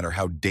 and no matter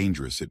how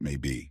dangerous it may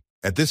be.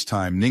 At this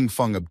time,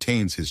 Ningfeng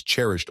obtains his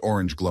cherished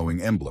orange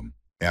glowing emblem,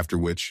 after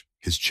which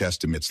his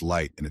chest emits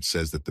light and it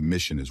says that the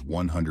mission is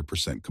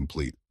 100%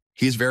 complete.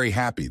 He is very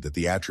happy that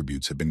the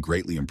attributes have been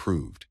greatly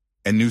improved,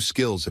 and new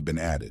skills have been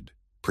added,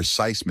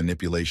 precise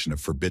manipulation of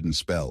forbidden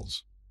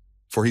spells.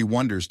 For he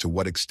wonders to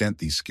what extent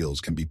these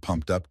skills can be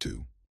pumped up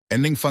to.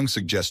 And Ningfeng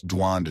suggests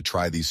Duan to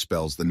try these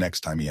spells the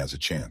next time he has a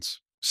chance.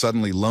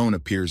 Suddenly, Lone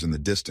appears in the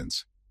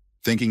distance,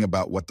 thinking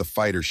about what the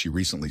fighter she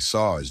recently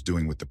saw is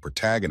doing with the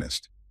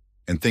protagonist,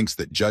 and thinks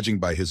that judging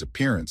by his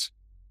appearance,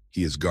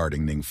 he is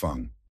guarding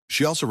Ningfeng.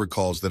 She also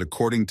recalls that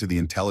according to the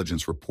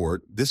intelligence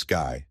report, this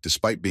guy,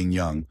 despite being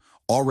young,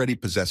 already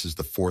possesses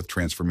the fourth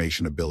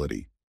transformation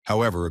ability.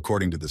 However,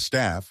 according to the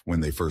staff,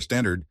 when they first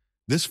entered,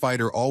 this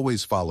fighter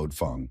always followed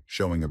Feng,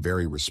 showing a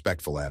very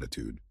respectful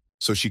attitude.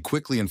 So she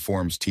quickly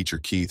informs Teacher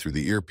Qi through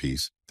the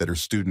earpiece that her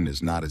student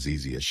is not as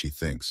easy as she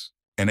thinks,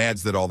 and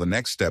adds that all the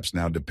next steps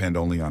now depend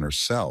only on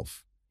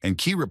herself. And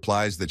Qi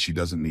replies that she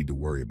doesn't need to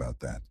worry about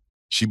that.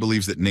 She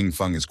believes that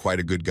Ningfeng is quite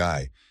a good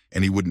guy,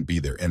 and he wouldn't be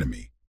their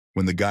enemy.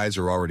 When the guys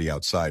are already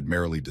outside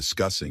merrily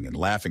discussing and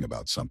laughing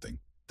about something,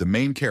 the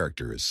main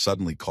character is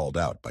suddenly called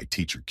out by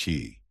Teacher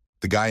Qi.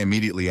 The guy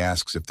immediately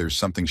asks if there's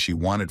something she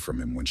wanted from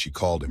him when she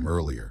called him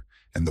earlier,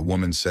 and the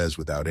woman says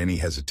without any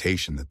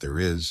hesitation that there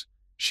is.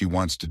 She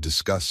wants to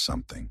discuss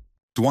something.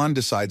 Duan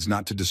decides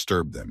not to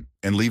disturb them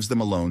and leaves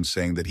them alone,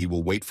 saying that he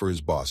will wait for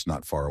his boss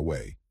not far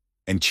away.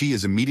 And Qi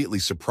is immediately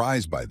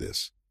surprised by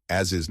this,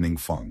 as is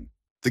Ningfeng.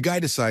 The guy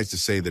decides to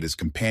say that his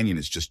companion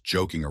is just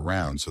joking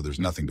around, so there's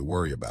nothing to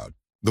worry about.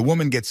 The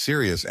woman gets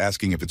serious,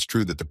 asking if it's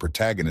true that the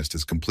protagonist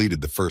has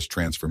completed the first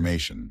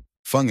transformation.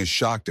 Feng is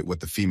shocked at what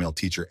the female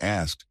teacher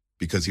asked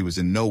because he was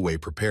in no way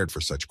prepared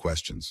for such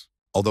questions.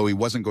 Although he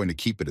wasn't going to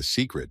keep it a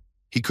secret,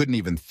 he couldn't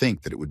even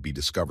think that it would be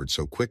discovered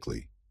so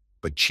quickly.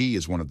 But Qi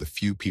is one of the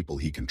few people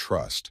he can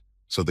trust,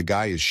 so the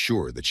guy is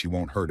sure that she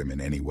won't hurt him in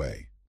any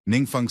way.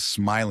 Ningfeng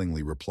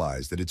smilingly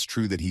replies that it's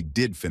true that he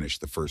did finish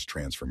the first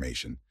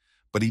transformation,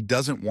 but he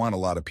doesn't want a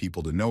lot of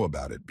people to know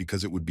about it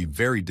because it would be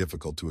very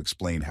difficult to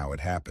explain how it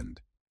happened.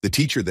 The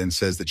teacher then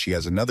says that she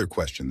has another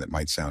question that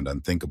might sound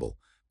unthinkable,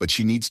 but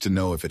she needs to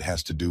know if it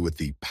has to do with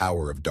the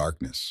power of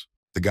darkness.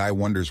 The guy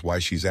wonders why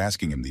she's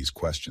asking him these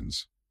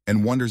questions,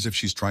 and wonders if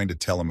she's trying to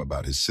tell him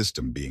about his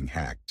system being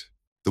hacked.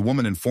 The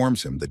woman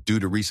informs him that due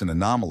to recent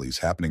anomalies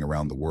happening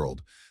around the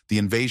world, the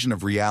invasion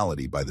of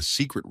reality by the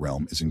secret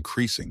realm is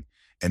increasing,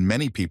 and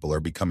many people are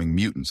becoming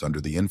mutants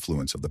under the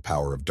influence of the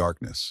power of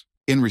darkness.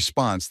 In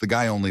response, the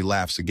guy only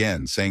laughs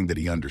again, saying that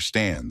he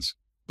understands,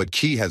 but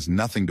Qi has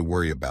nothing to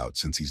worry about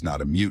since he's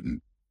not a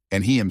mutant,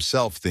 and he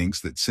himself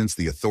thinks that since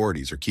the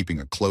authorities are keeping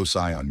a close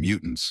eye on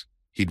mutants,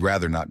 he'd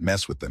rather not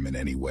mess with them in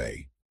any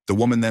way. The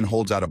woman then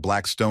holds out a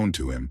black stone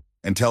to him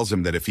and tells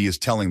him that if he is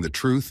telling the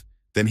truth,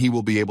 then he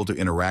will be able to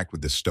interact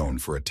with this stone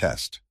for a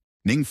test.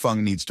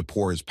 Ningfeng needs to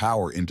pour his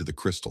power into the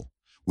crystal,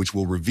 which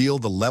will reveal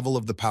the level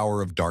of the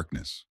power of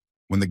darkness.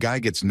 When the guy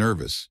gets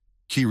nervous,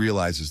 Qi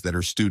realizes that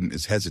her student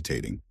is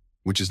hesitating,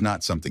 which is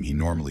not something he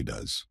normally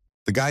does.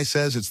 The guy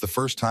says it's the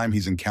first time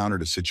he's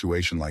encountered a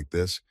situation like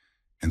this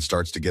and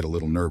starts to get a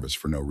little nervous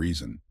for no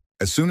reason.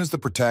 As soon as the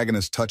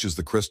protagonist touches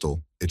the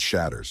crystal, it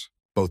shatters.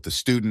 Both the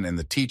student and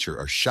the teacher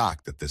are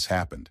shocked that this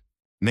happened.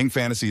 Ning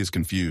Fantasy is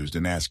confused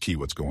and asks Qi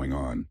what's going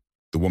on.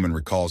 The woman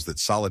recalls that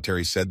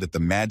Solitary said that the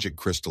magic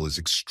crystal is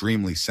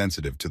extremely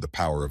sensitive to the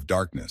power of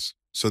darkness,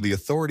 so the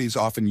authorities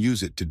often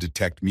use it to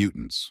detect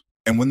mutants.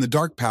 And when the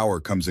dark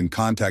power comes in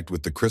contact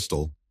with the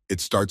crystal,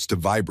 it starts to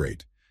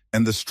vibrate,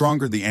 and the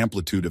stronger the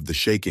amplitude of the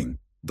shaking,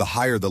 the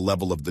higher the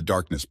level of the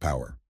darkness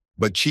power.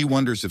 But Qi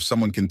wonders if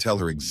someone can tell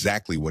her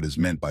exactly what is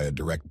meant by a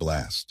direct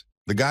blast.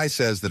 The guy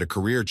says that a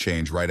career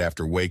change right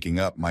after waking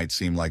up might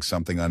seem like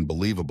something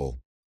unbelievable,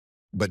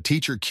 but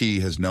Teacher Qi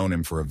has known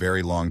him for a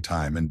very long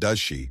time, and does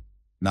she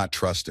not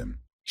trust him?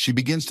 She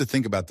begins to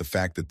think about the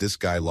fact that this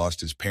guy lost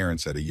his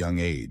parents at a young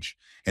age,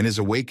 and his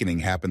awakening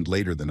happened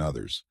later than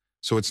others,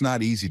 so it's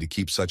not easy to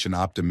keep such an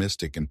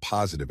optimistic and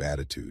positive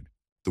attitude.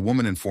 The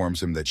woman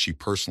informs him that she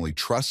personally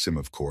trusts him,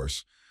 of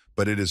course,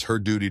 but it is her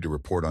duty to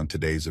report on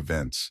today's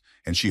events,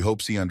 and she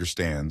hopes he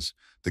understands.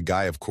 The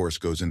guy, of course,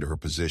 goes into her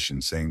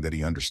position, saying that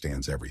he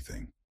understands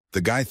everything.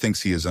 The guy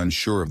thinks he is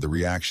unsure of the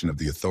reaction of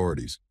the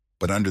authorities,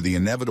 but under the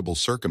inevitable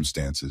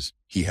circumstances,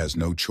 he has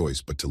no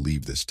choice but to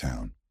leave this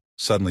town.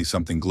 Suddenly,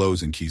 something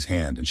glows in Qi's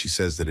hand, and she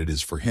says that it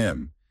is for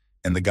him,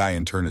 and the guy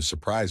in turn is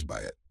surprised by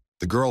it.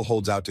 The girl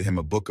holds out to him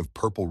a book of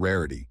purple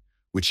rarity,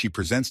 which she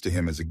presents to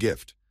him as a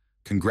gift,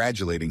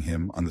 congratulating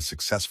him on the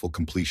successful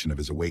completion of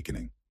his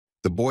awakening.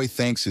 The boy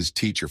thanks his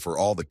teacher for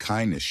all the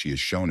kindness she has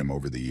shown him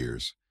over the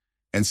years,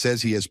 and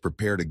says he has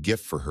prepared a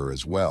gift for her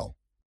as well,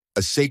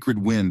 a sacred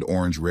wind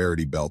orange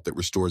rarity belt that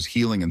restores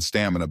healing and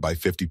stamina by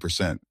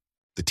 50%.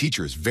 The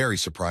teacher is very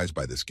surprised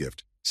by this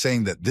gift,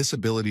 saying that this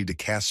ability to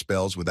cast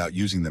spells without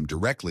using them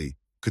directly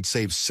could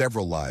save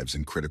several lives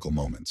in critical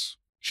moments.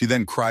 She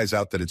then cries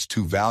out that it's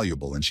too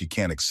valuable and she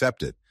can't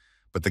accept it,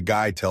 but the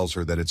guy tells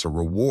her that it's a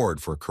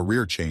reward for a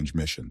career change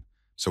mission,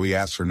 so he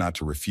asks her not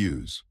to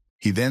refuse.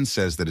 He then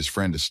says that his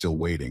friend is still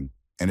waiting,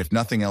 and if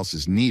nothing else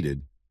is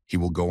needed, he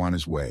will go on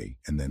his way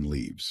and then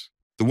leaves.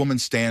 The woman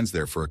stands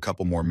there for a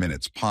couple more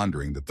minutes,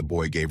 pondering that the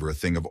boy gave her a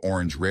thing of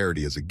orange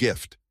rarity as a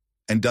gift,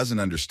 and doesn't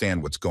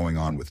understand what's going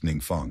on with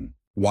Ningfeng.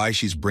 Why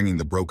she's bringing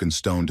the broken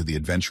stone to the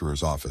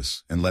adventurer's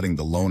office and letting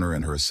the loner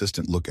and her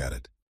assistant look at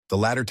it. The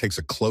latter takes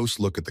a close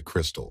look at the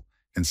crystal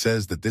and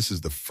says that this is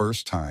the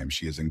first time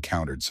she has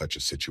encountered such a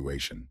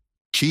situation.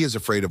 She is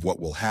afraid of what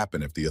will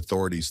happen if the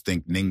authorities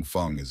think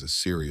Ningfeng is a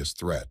serious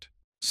threat.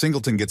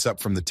 Singleton gets up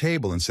from the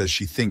table and says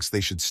she thinks they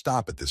should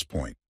stop at this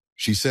point.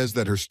 She says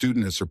that her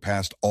student has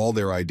surpassed all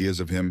their ideas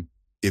of him.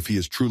 If he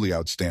is truly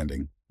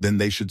outstanding, then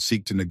they should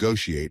seek to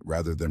negotiate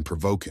rather than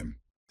provoke him.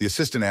 The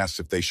assistant asks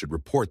if they should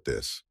report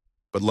this,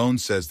 but Lone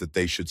says that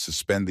they should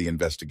suspend the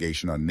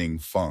investigation on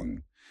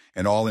Ningfeng,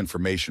 and all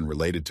information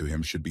related to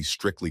him should be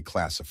strictly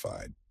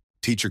classified.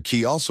 Teacher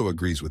Qi also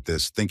agrees with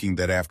this, thinking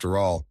that after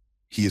all,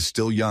 he is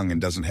still young and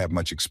doesn't have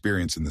much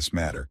experience in this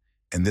matter,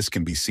 and this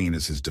can be seen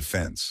as his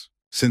defense.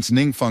 Since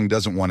Ningfeng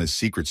doesn't want his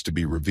secrets to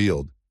be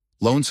revealed,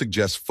 Lone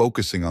suggests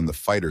focusing on the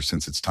fighter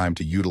since it's time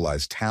to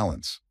utilize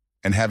talents,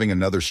 and having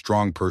another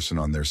strong person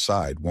on their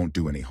side won't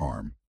do any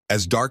harm.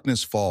 As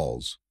darkness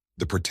falls,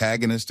 the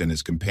protagonist and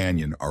his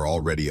companion are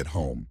already at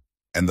home,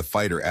 and the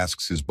fighter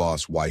asks his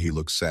boss why he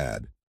looks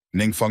sad.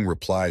 Ningfeng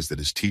replies that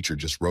his teacher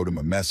just wrote him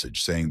a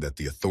message saying that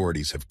the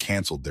authorities have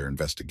canceled their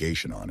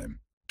investigation on him.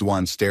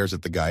 Duan stares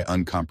at the guy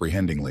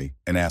uncomprehendingly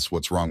and asks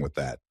what's wrong with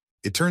that.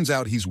 It turns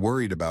out he's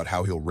worried about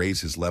how he'll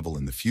raise his level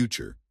in the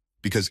future,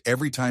 because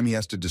every time he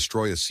has to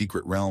destroy a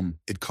secret realm,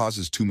 it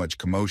causes too much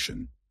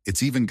commotion.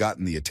 It's even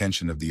gotten the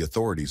attention of the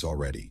authorities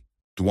already.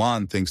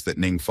 Duan thinks that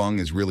Ningfeng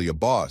is really a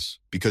boss,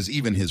 because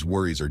even his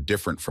worries are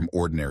different from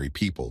ordinary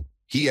people.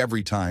 He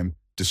every time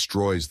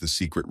destroys the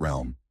secret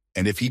realm,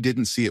 and if he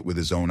didn't see it with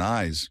his own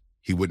eyes,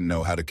 he wouldn't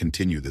know how to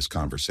continue this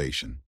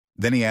conversation.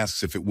 Then he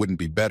asks if it wouldn't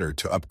be better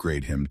to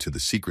upgrade him to the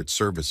secret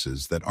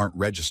services that aren't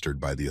registered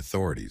by the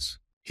authorities.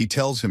 He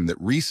tells him that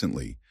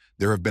recently,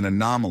 there have been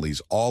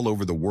anomalies all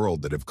over the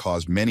world that have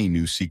caused many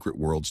new secret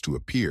worlds to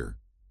appear,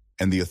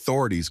 and the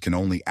authorities can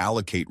only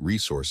allocate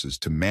resources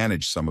to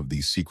manage some of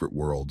these secret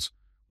worlds,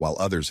 while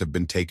others have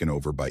been taken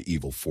over by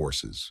evil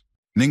forces.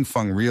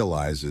 Ningfeng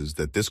realizes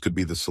that this could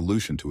be the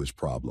solution to his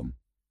problem,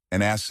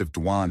 and asks if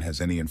Duan has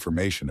any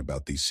information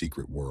about these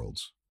secret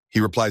worlds. He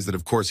replies that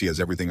of course he has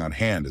everything on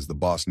hand as the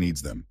boss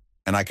needs them,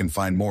 and I can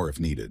find more if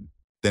needed.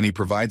 Then he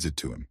provides it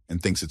to him,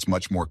 and thinks it's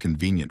much more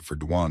convenient for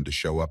Duan to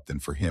show up than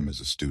for him as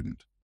a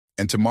student.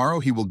 And tomorrow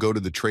he will go to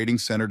the trading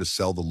center to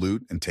sell the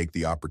loot and take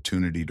the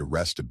opportunity to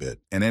rest a bit.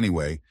 And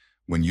anyway,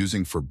 when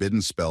using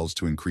forbidden spells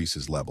to increase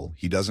his level,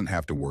 he doesn't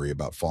have to worry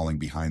about falling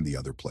behind the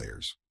other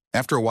players.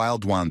 After a while,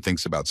 Duan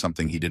thinks about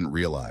something he didn't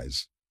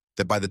realize,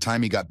 that by the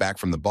time he got back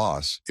from the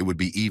boss, it would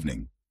be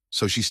evening.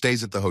 So she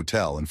stays at the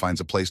hotel and finds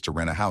a place to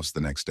rent a house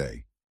the next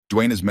day.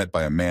 Duane is met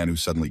by a man who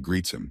suddenly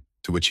greets him,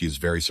 to which he is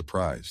very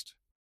surprised.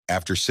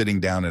 After sitting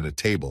down at a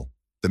table,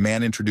 the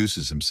man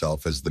introduces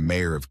himself as the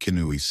mayor of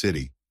Kinui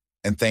City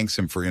and thanks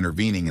him for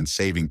intervening and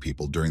saving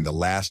people during the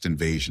last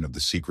invasion of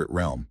the secret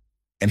realm.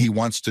 And he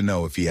wants to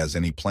know if he has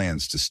any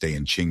plans to stay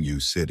in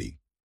Qingyu City.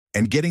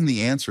 And getting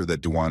the answer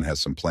that Duan has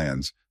some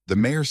plans, the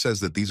mayor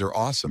says that these are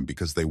awesome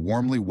because they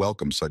warmly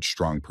welcome such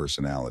strong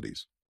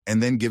personalities,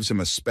 and then gives him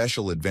a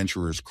special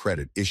adventurer's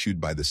credit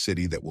issued by the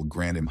city that will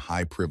grant him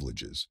high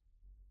privileges.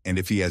 And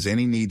if he has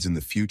any needs in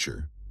the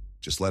future,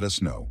 just let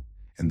us know,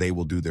 and they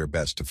will do their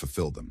best to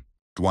fulfill them.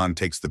 Duan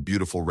takes the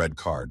beautiful red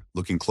card,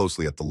 looking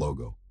closely at the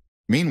logo.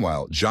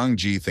 Meanwhile, Zhang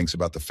Ji thinks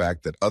about the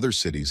fact that other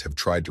cities have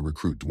tried to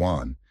recruit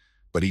Duan,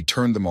 but he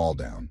turned them all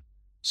down.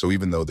 So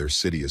even though their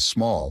city is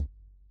small,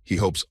 he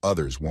hopes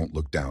others won't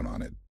look down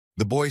on it.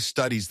 The boy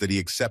studies that he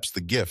accepts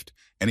the gift,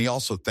 and he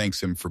also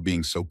thanks him for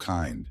being so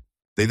kind.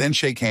 They then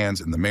shake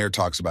hands, and the mayor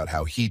talks about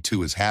how he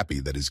too is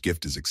happy that his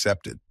gift is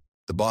accepted.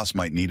 The boss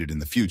might need it in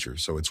the future,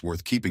 so it's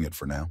worth keeping it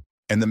for now.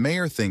 And the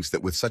mayor thinks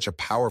that with such a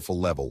powerful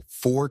level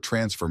 4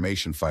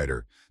 transformation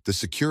fighter, the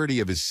security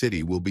of his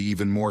city will be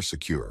even more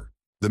secure.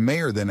 The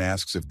mayor then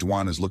asks if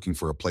Duan is looking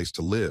for a place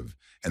to live,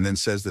 and then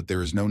says that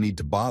there is no need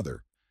to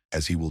bother,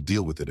 as he will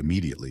deal with it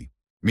immediately.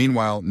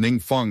 Meanwhile,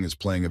 Ningfeng is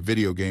playing a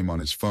video game on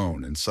his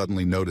phone and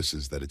suddenly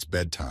notices that it's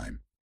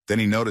bedtime. Then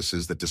he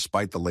notices that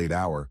despite the late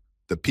hour,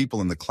 the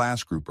people in the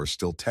class group are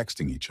still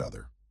texting each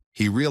other.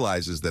 He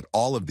realizes that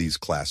all of these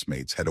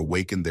classmates had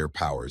awakened their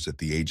powers at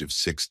the age of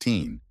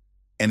 16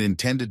 and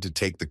intended to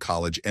take the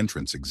college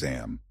entrance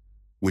exam,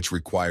 which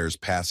requires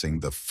passing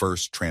the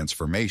first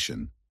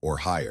transformation or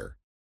higher.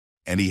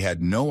 And he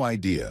had no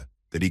idea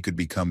that he could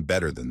become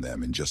better than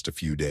them in just a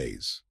few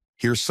days.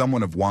 Here,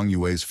 someone of Wang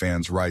Yue's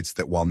fans writes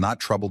that while not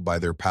troubled by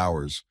their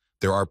powers,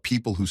 there are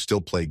people who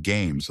still play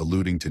games,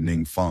 alluding to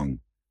Ningfeng.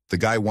 The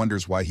guy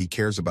wonders why he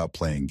cares about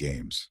playing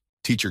games.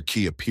 Teacher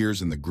Qi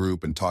appears in the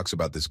group and talks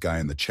about this guy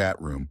in the chat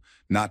room,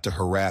 not to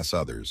harass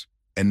others,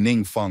 and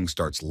Ningfeng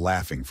starts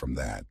laughing from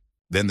that.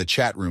 Then the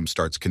chat room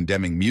starts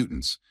condemning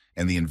mutants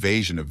and the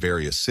invasion of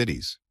various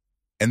cities.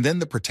 And then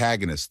the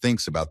protagonist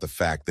thinks about the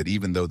fact that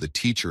even though the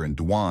teacher and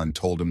Duan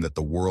told him that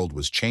the world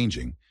was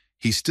changing,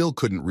 he still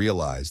couldn't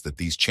realize that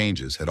these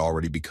changes had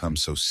already become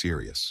so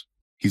serious.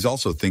 He's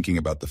also thinking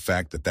about the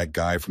fact that that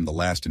guy from the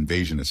last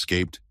invasion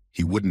escaped.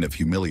 He wouldn't have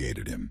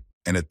humiliated him.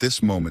 And at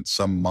this moment,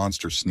 some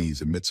monster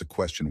sneeze emits a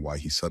question why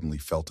he suddenly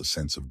felt a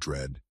sense of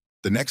dread.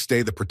 The next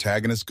day, the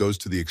protagonist goes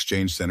to the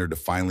exchange center to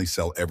finally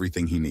sell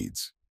everything he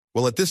needs.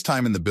 Well, at this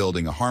time in the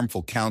building, a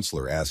harmful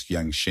counselor asks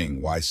Yang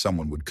Xing why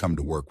someone would come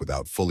to work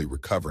without fully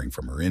recovering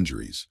from her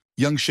injuries.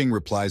 Yang Xing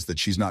replies that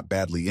she's not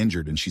badly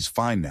injured and she's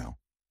fine now.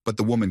 But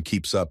the woman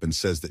keeps up and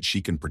says that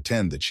she can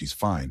pretend that she's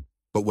fine,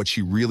 but what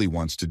she really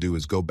wants to do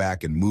is go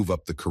back and move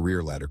up the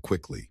career ladder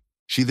quickly.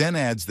 She then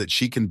adds that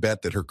she can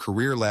bet that her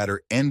career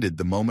ladder ended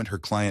the moment her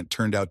client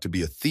turned out to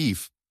be a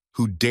thief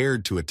who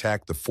dared to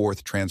attack the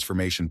fourth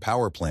transformation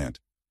power plant,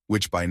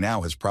 which by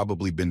now has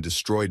probably been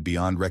destroyed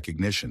beyond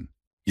recognition.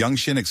 Yang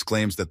Xin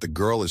exclaims that the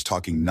girl is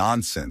talking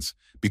nonsense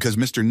because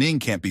Mr. Ning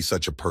can't be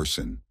such a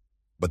person.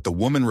 But the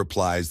woman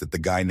replies that the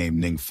guy named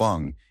Ning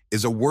Feng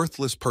is a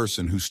worthless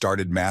person who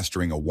started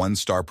mastering a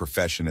one-star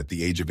profession at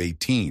the age of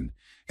 18,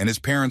 and his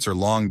parents are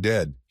long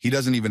dead. He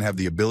doesn't even have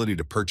the ability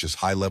to purchase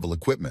high-level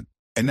equipment.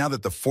 And now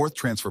that the fourth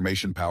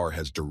transformation power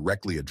has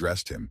directly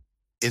addressed him,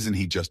 isn't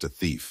he just a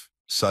thief?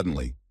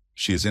 Suddenly,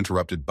 she is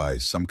interrupted by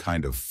some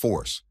kind of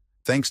force,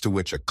 thanks to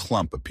which a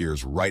clump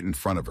appears right in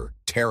front of her,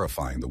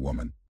 terrifying the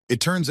woman. It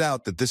turns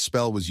out that this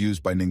spell was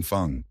used by Ning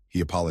Feng. He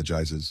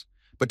apologizes,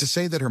 but to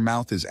say that her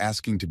mouth is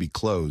asking to be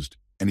closed,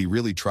 and he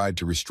really tried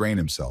to restrain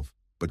himself,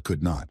 but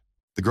could not.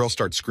 The girl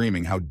starts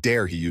screaming how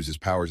dare he use his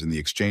powers in the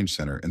exchange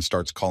center and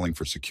starts calling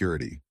for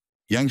security.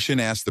 Yang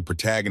Xin asks the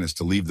protagonist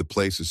to leave the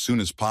place as soon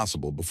as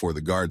possible before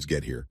the guards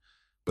get here,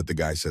 but the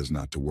guy says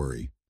not to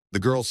worry. The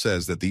girl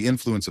says that the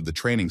influence of the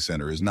training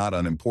center is not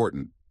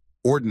unimportant.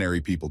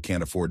 Ordinary people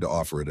can't afford to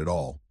offer it at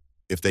all.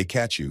 If they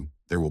catch you,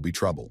 there will be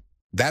trouble.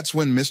 That's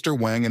when Mr.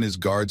 Wang and his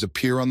guards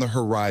appear on the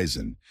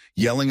horizon,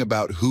 yelling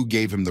about who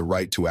gave him the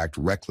right to act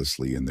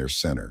recklessly in their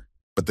center.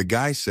 But the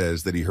guy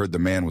says that he heard the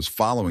man was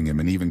following him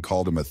and even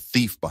called him a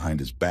thief behind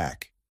his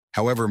back.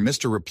 However,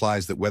 Mr.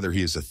 replies that whether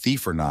he is a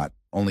thief or not,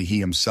 only he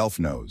himself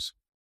knows.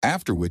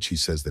 After which he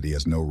says that he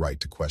has no right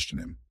to question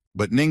him.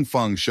 But Ning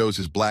Feng shows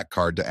his black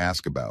card to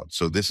ask about,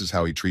 so this is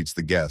how he treats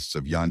the guests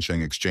of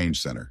Yansheng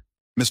Exchange Center.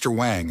 Mr.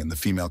 Wang and the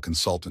female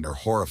consultant are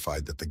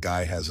horrified that the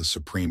guy has a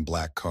supreme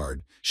black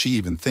card. She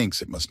even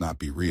thinks it must not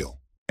be real.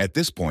 At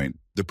this point,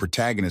 the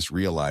protagonist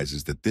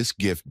realizes that this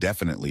gift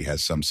definitely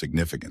has some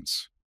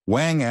significance.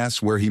 Wang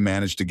asks where he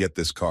managed to get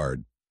this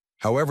card.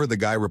 However, the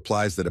guy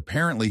replies that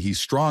apparently he's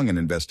strong in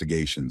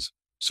investigations,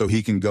 so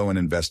he can go and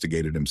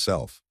investigate it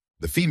himself.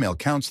 The female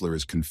counselor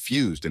is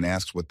confused and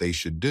asks what they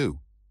should do,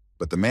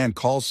 but the man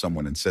calls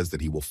someone and says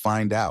that he will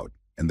find out,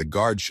 and the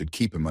guards should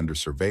keep him under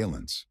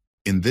surveillance.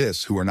 In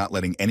this, who are not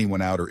letting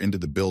anyone out or into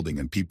the building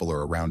and people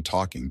are around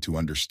talking to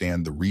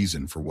understand the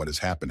reason for what is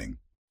happening.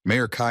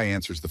 Mayor Kai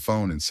answers the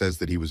phone and says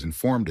that he was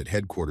informed at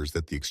headquarters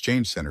that the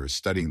exchange center is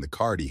studying the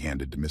card he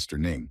handed to Mr.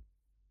 Ning.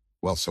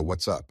 Well, so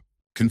what's up?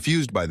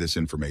 Confused by this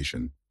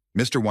information,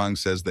 Mr. Wang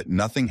says that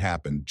nothing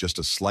happened, just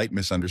a slight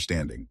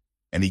misunderstanding,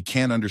 and he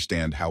can't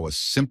understand how a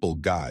simple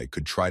guy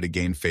could try to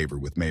gain favor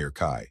with Mayor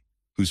Kai,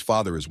 whose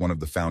father is one of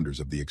the founders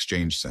of the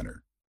exchange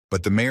center.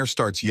 But the mayor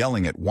starts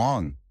yelling at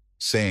Wang,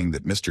 saying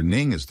that Mr.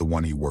 Ning is the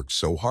one he worked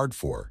so hard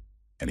for,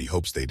 and he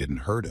hopes they didn't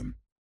hurt him.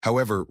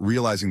 However,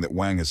 realizing that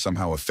Wang has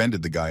somehow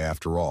offended the guy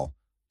after all,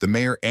 the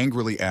mayor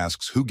angrily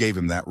asks who gave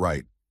him that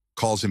right,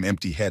 calls him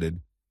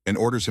empty-headed, and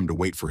orders him to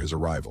wait for his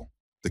arrival.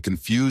 The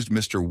confused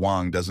Mr.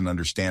 Wang doesn't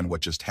understand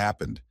what just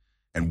happened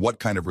and what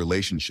kind of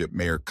relationship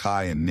Mayor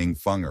Kai and Ning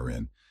Feng are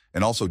in,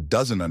 and also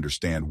doesn't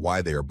understand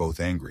why they are both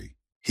angry.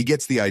 He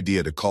gets the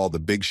idea to call the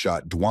big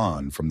shot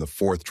Duan from the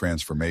fourth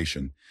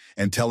transformation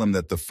and tell him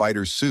that the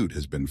fighter's suit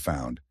has been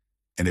found,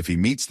 and if he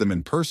meets them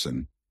in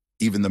person,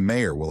 even the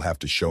mayor will have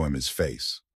to show him his face.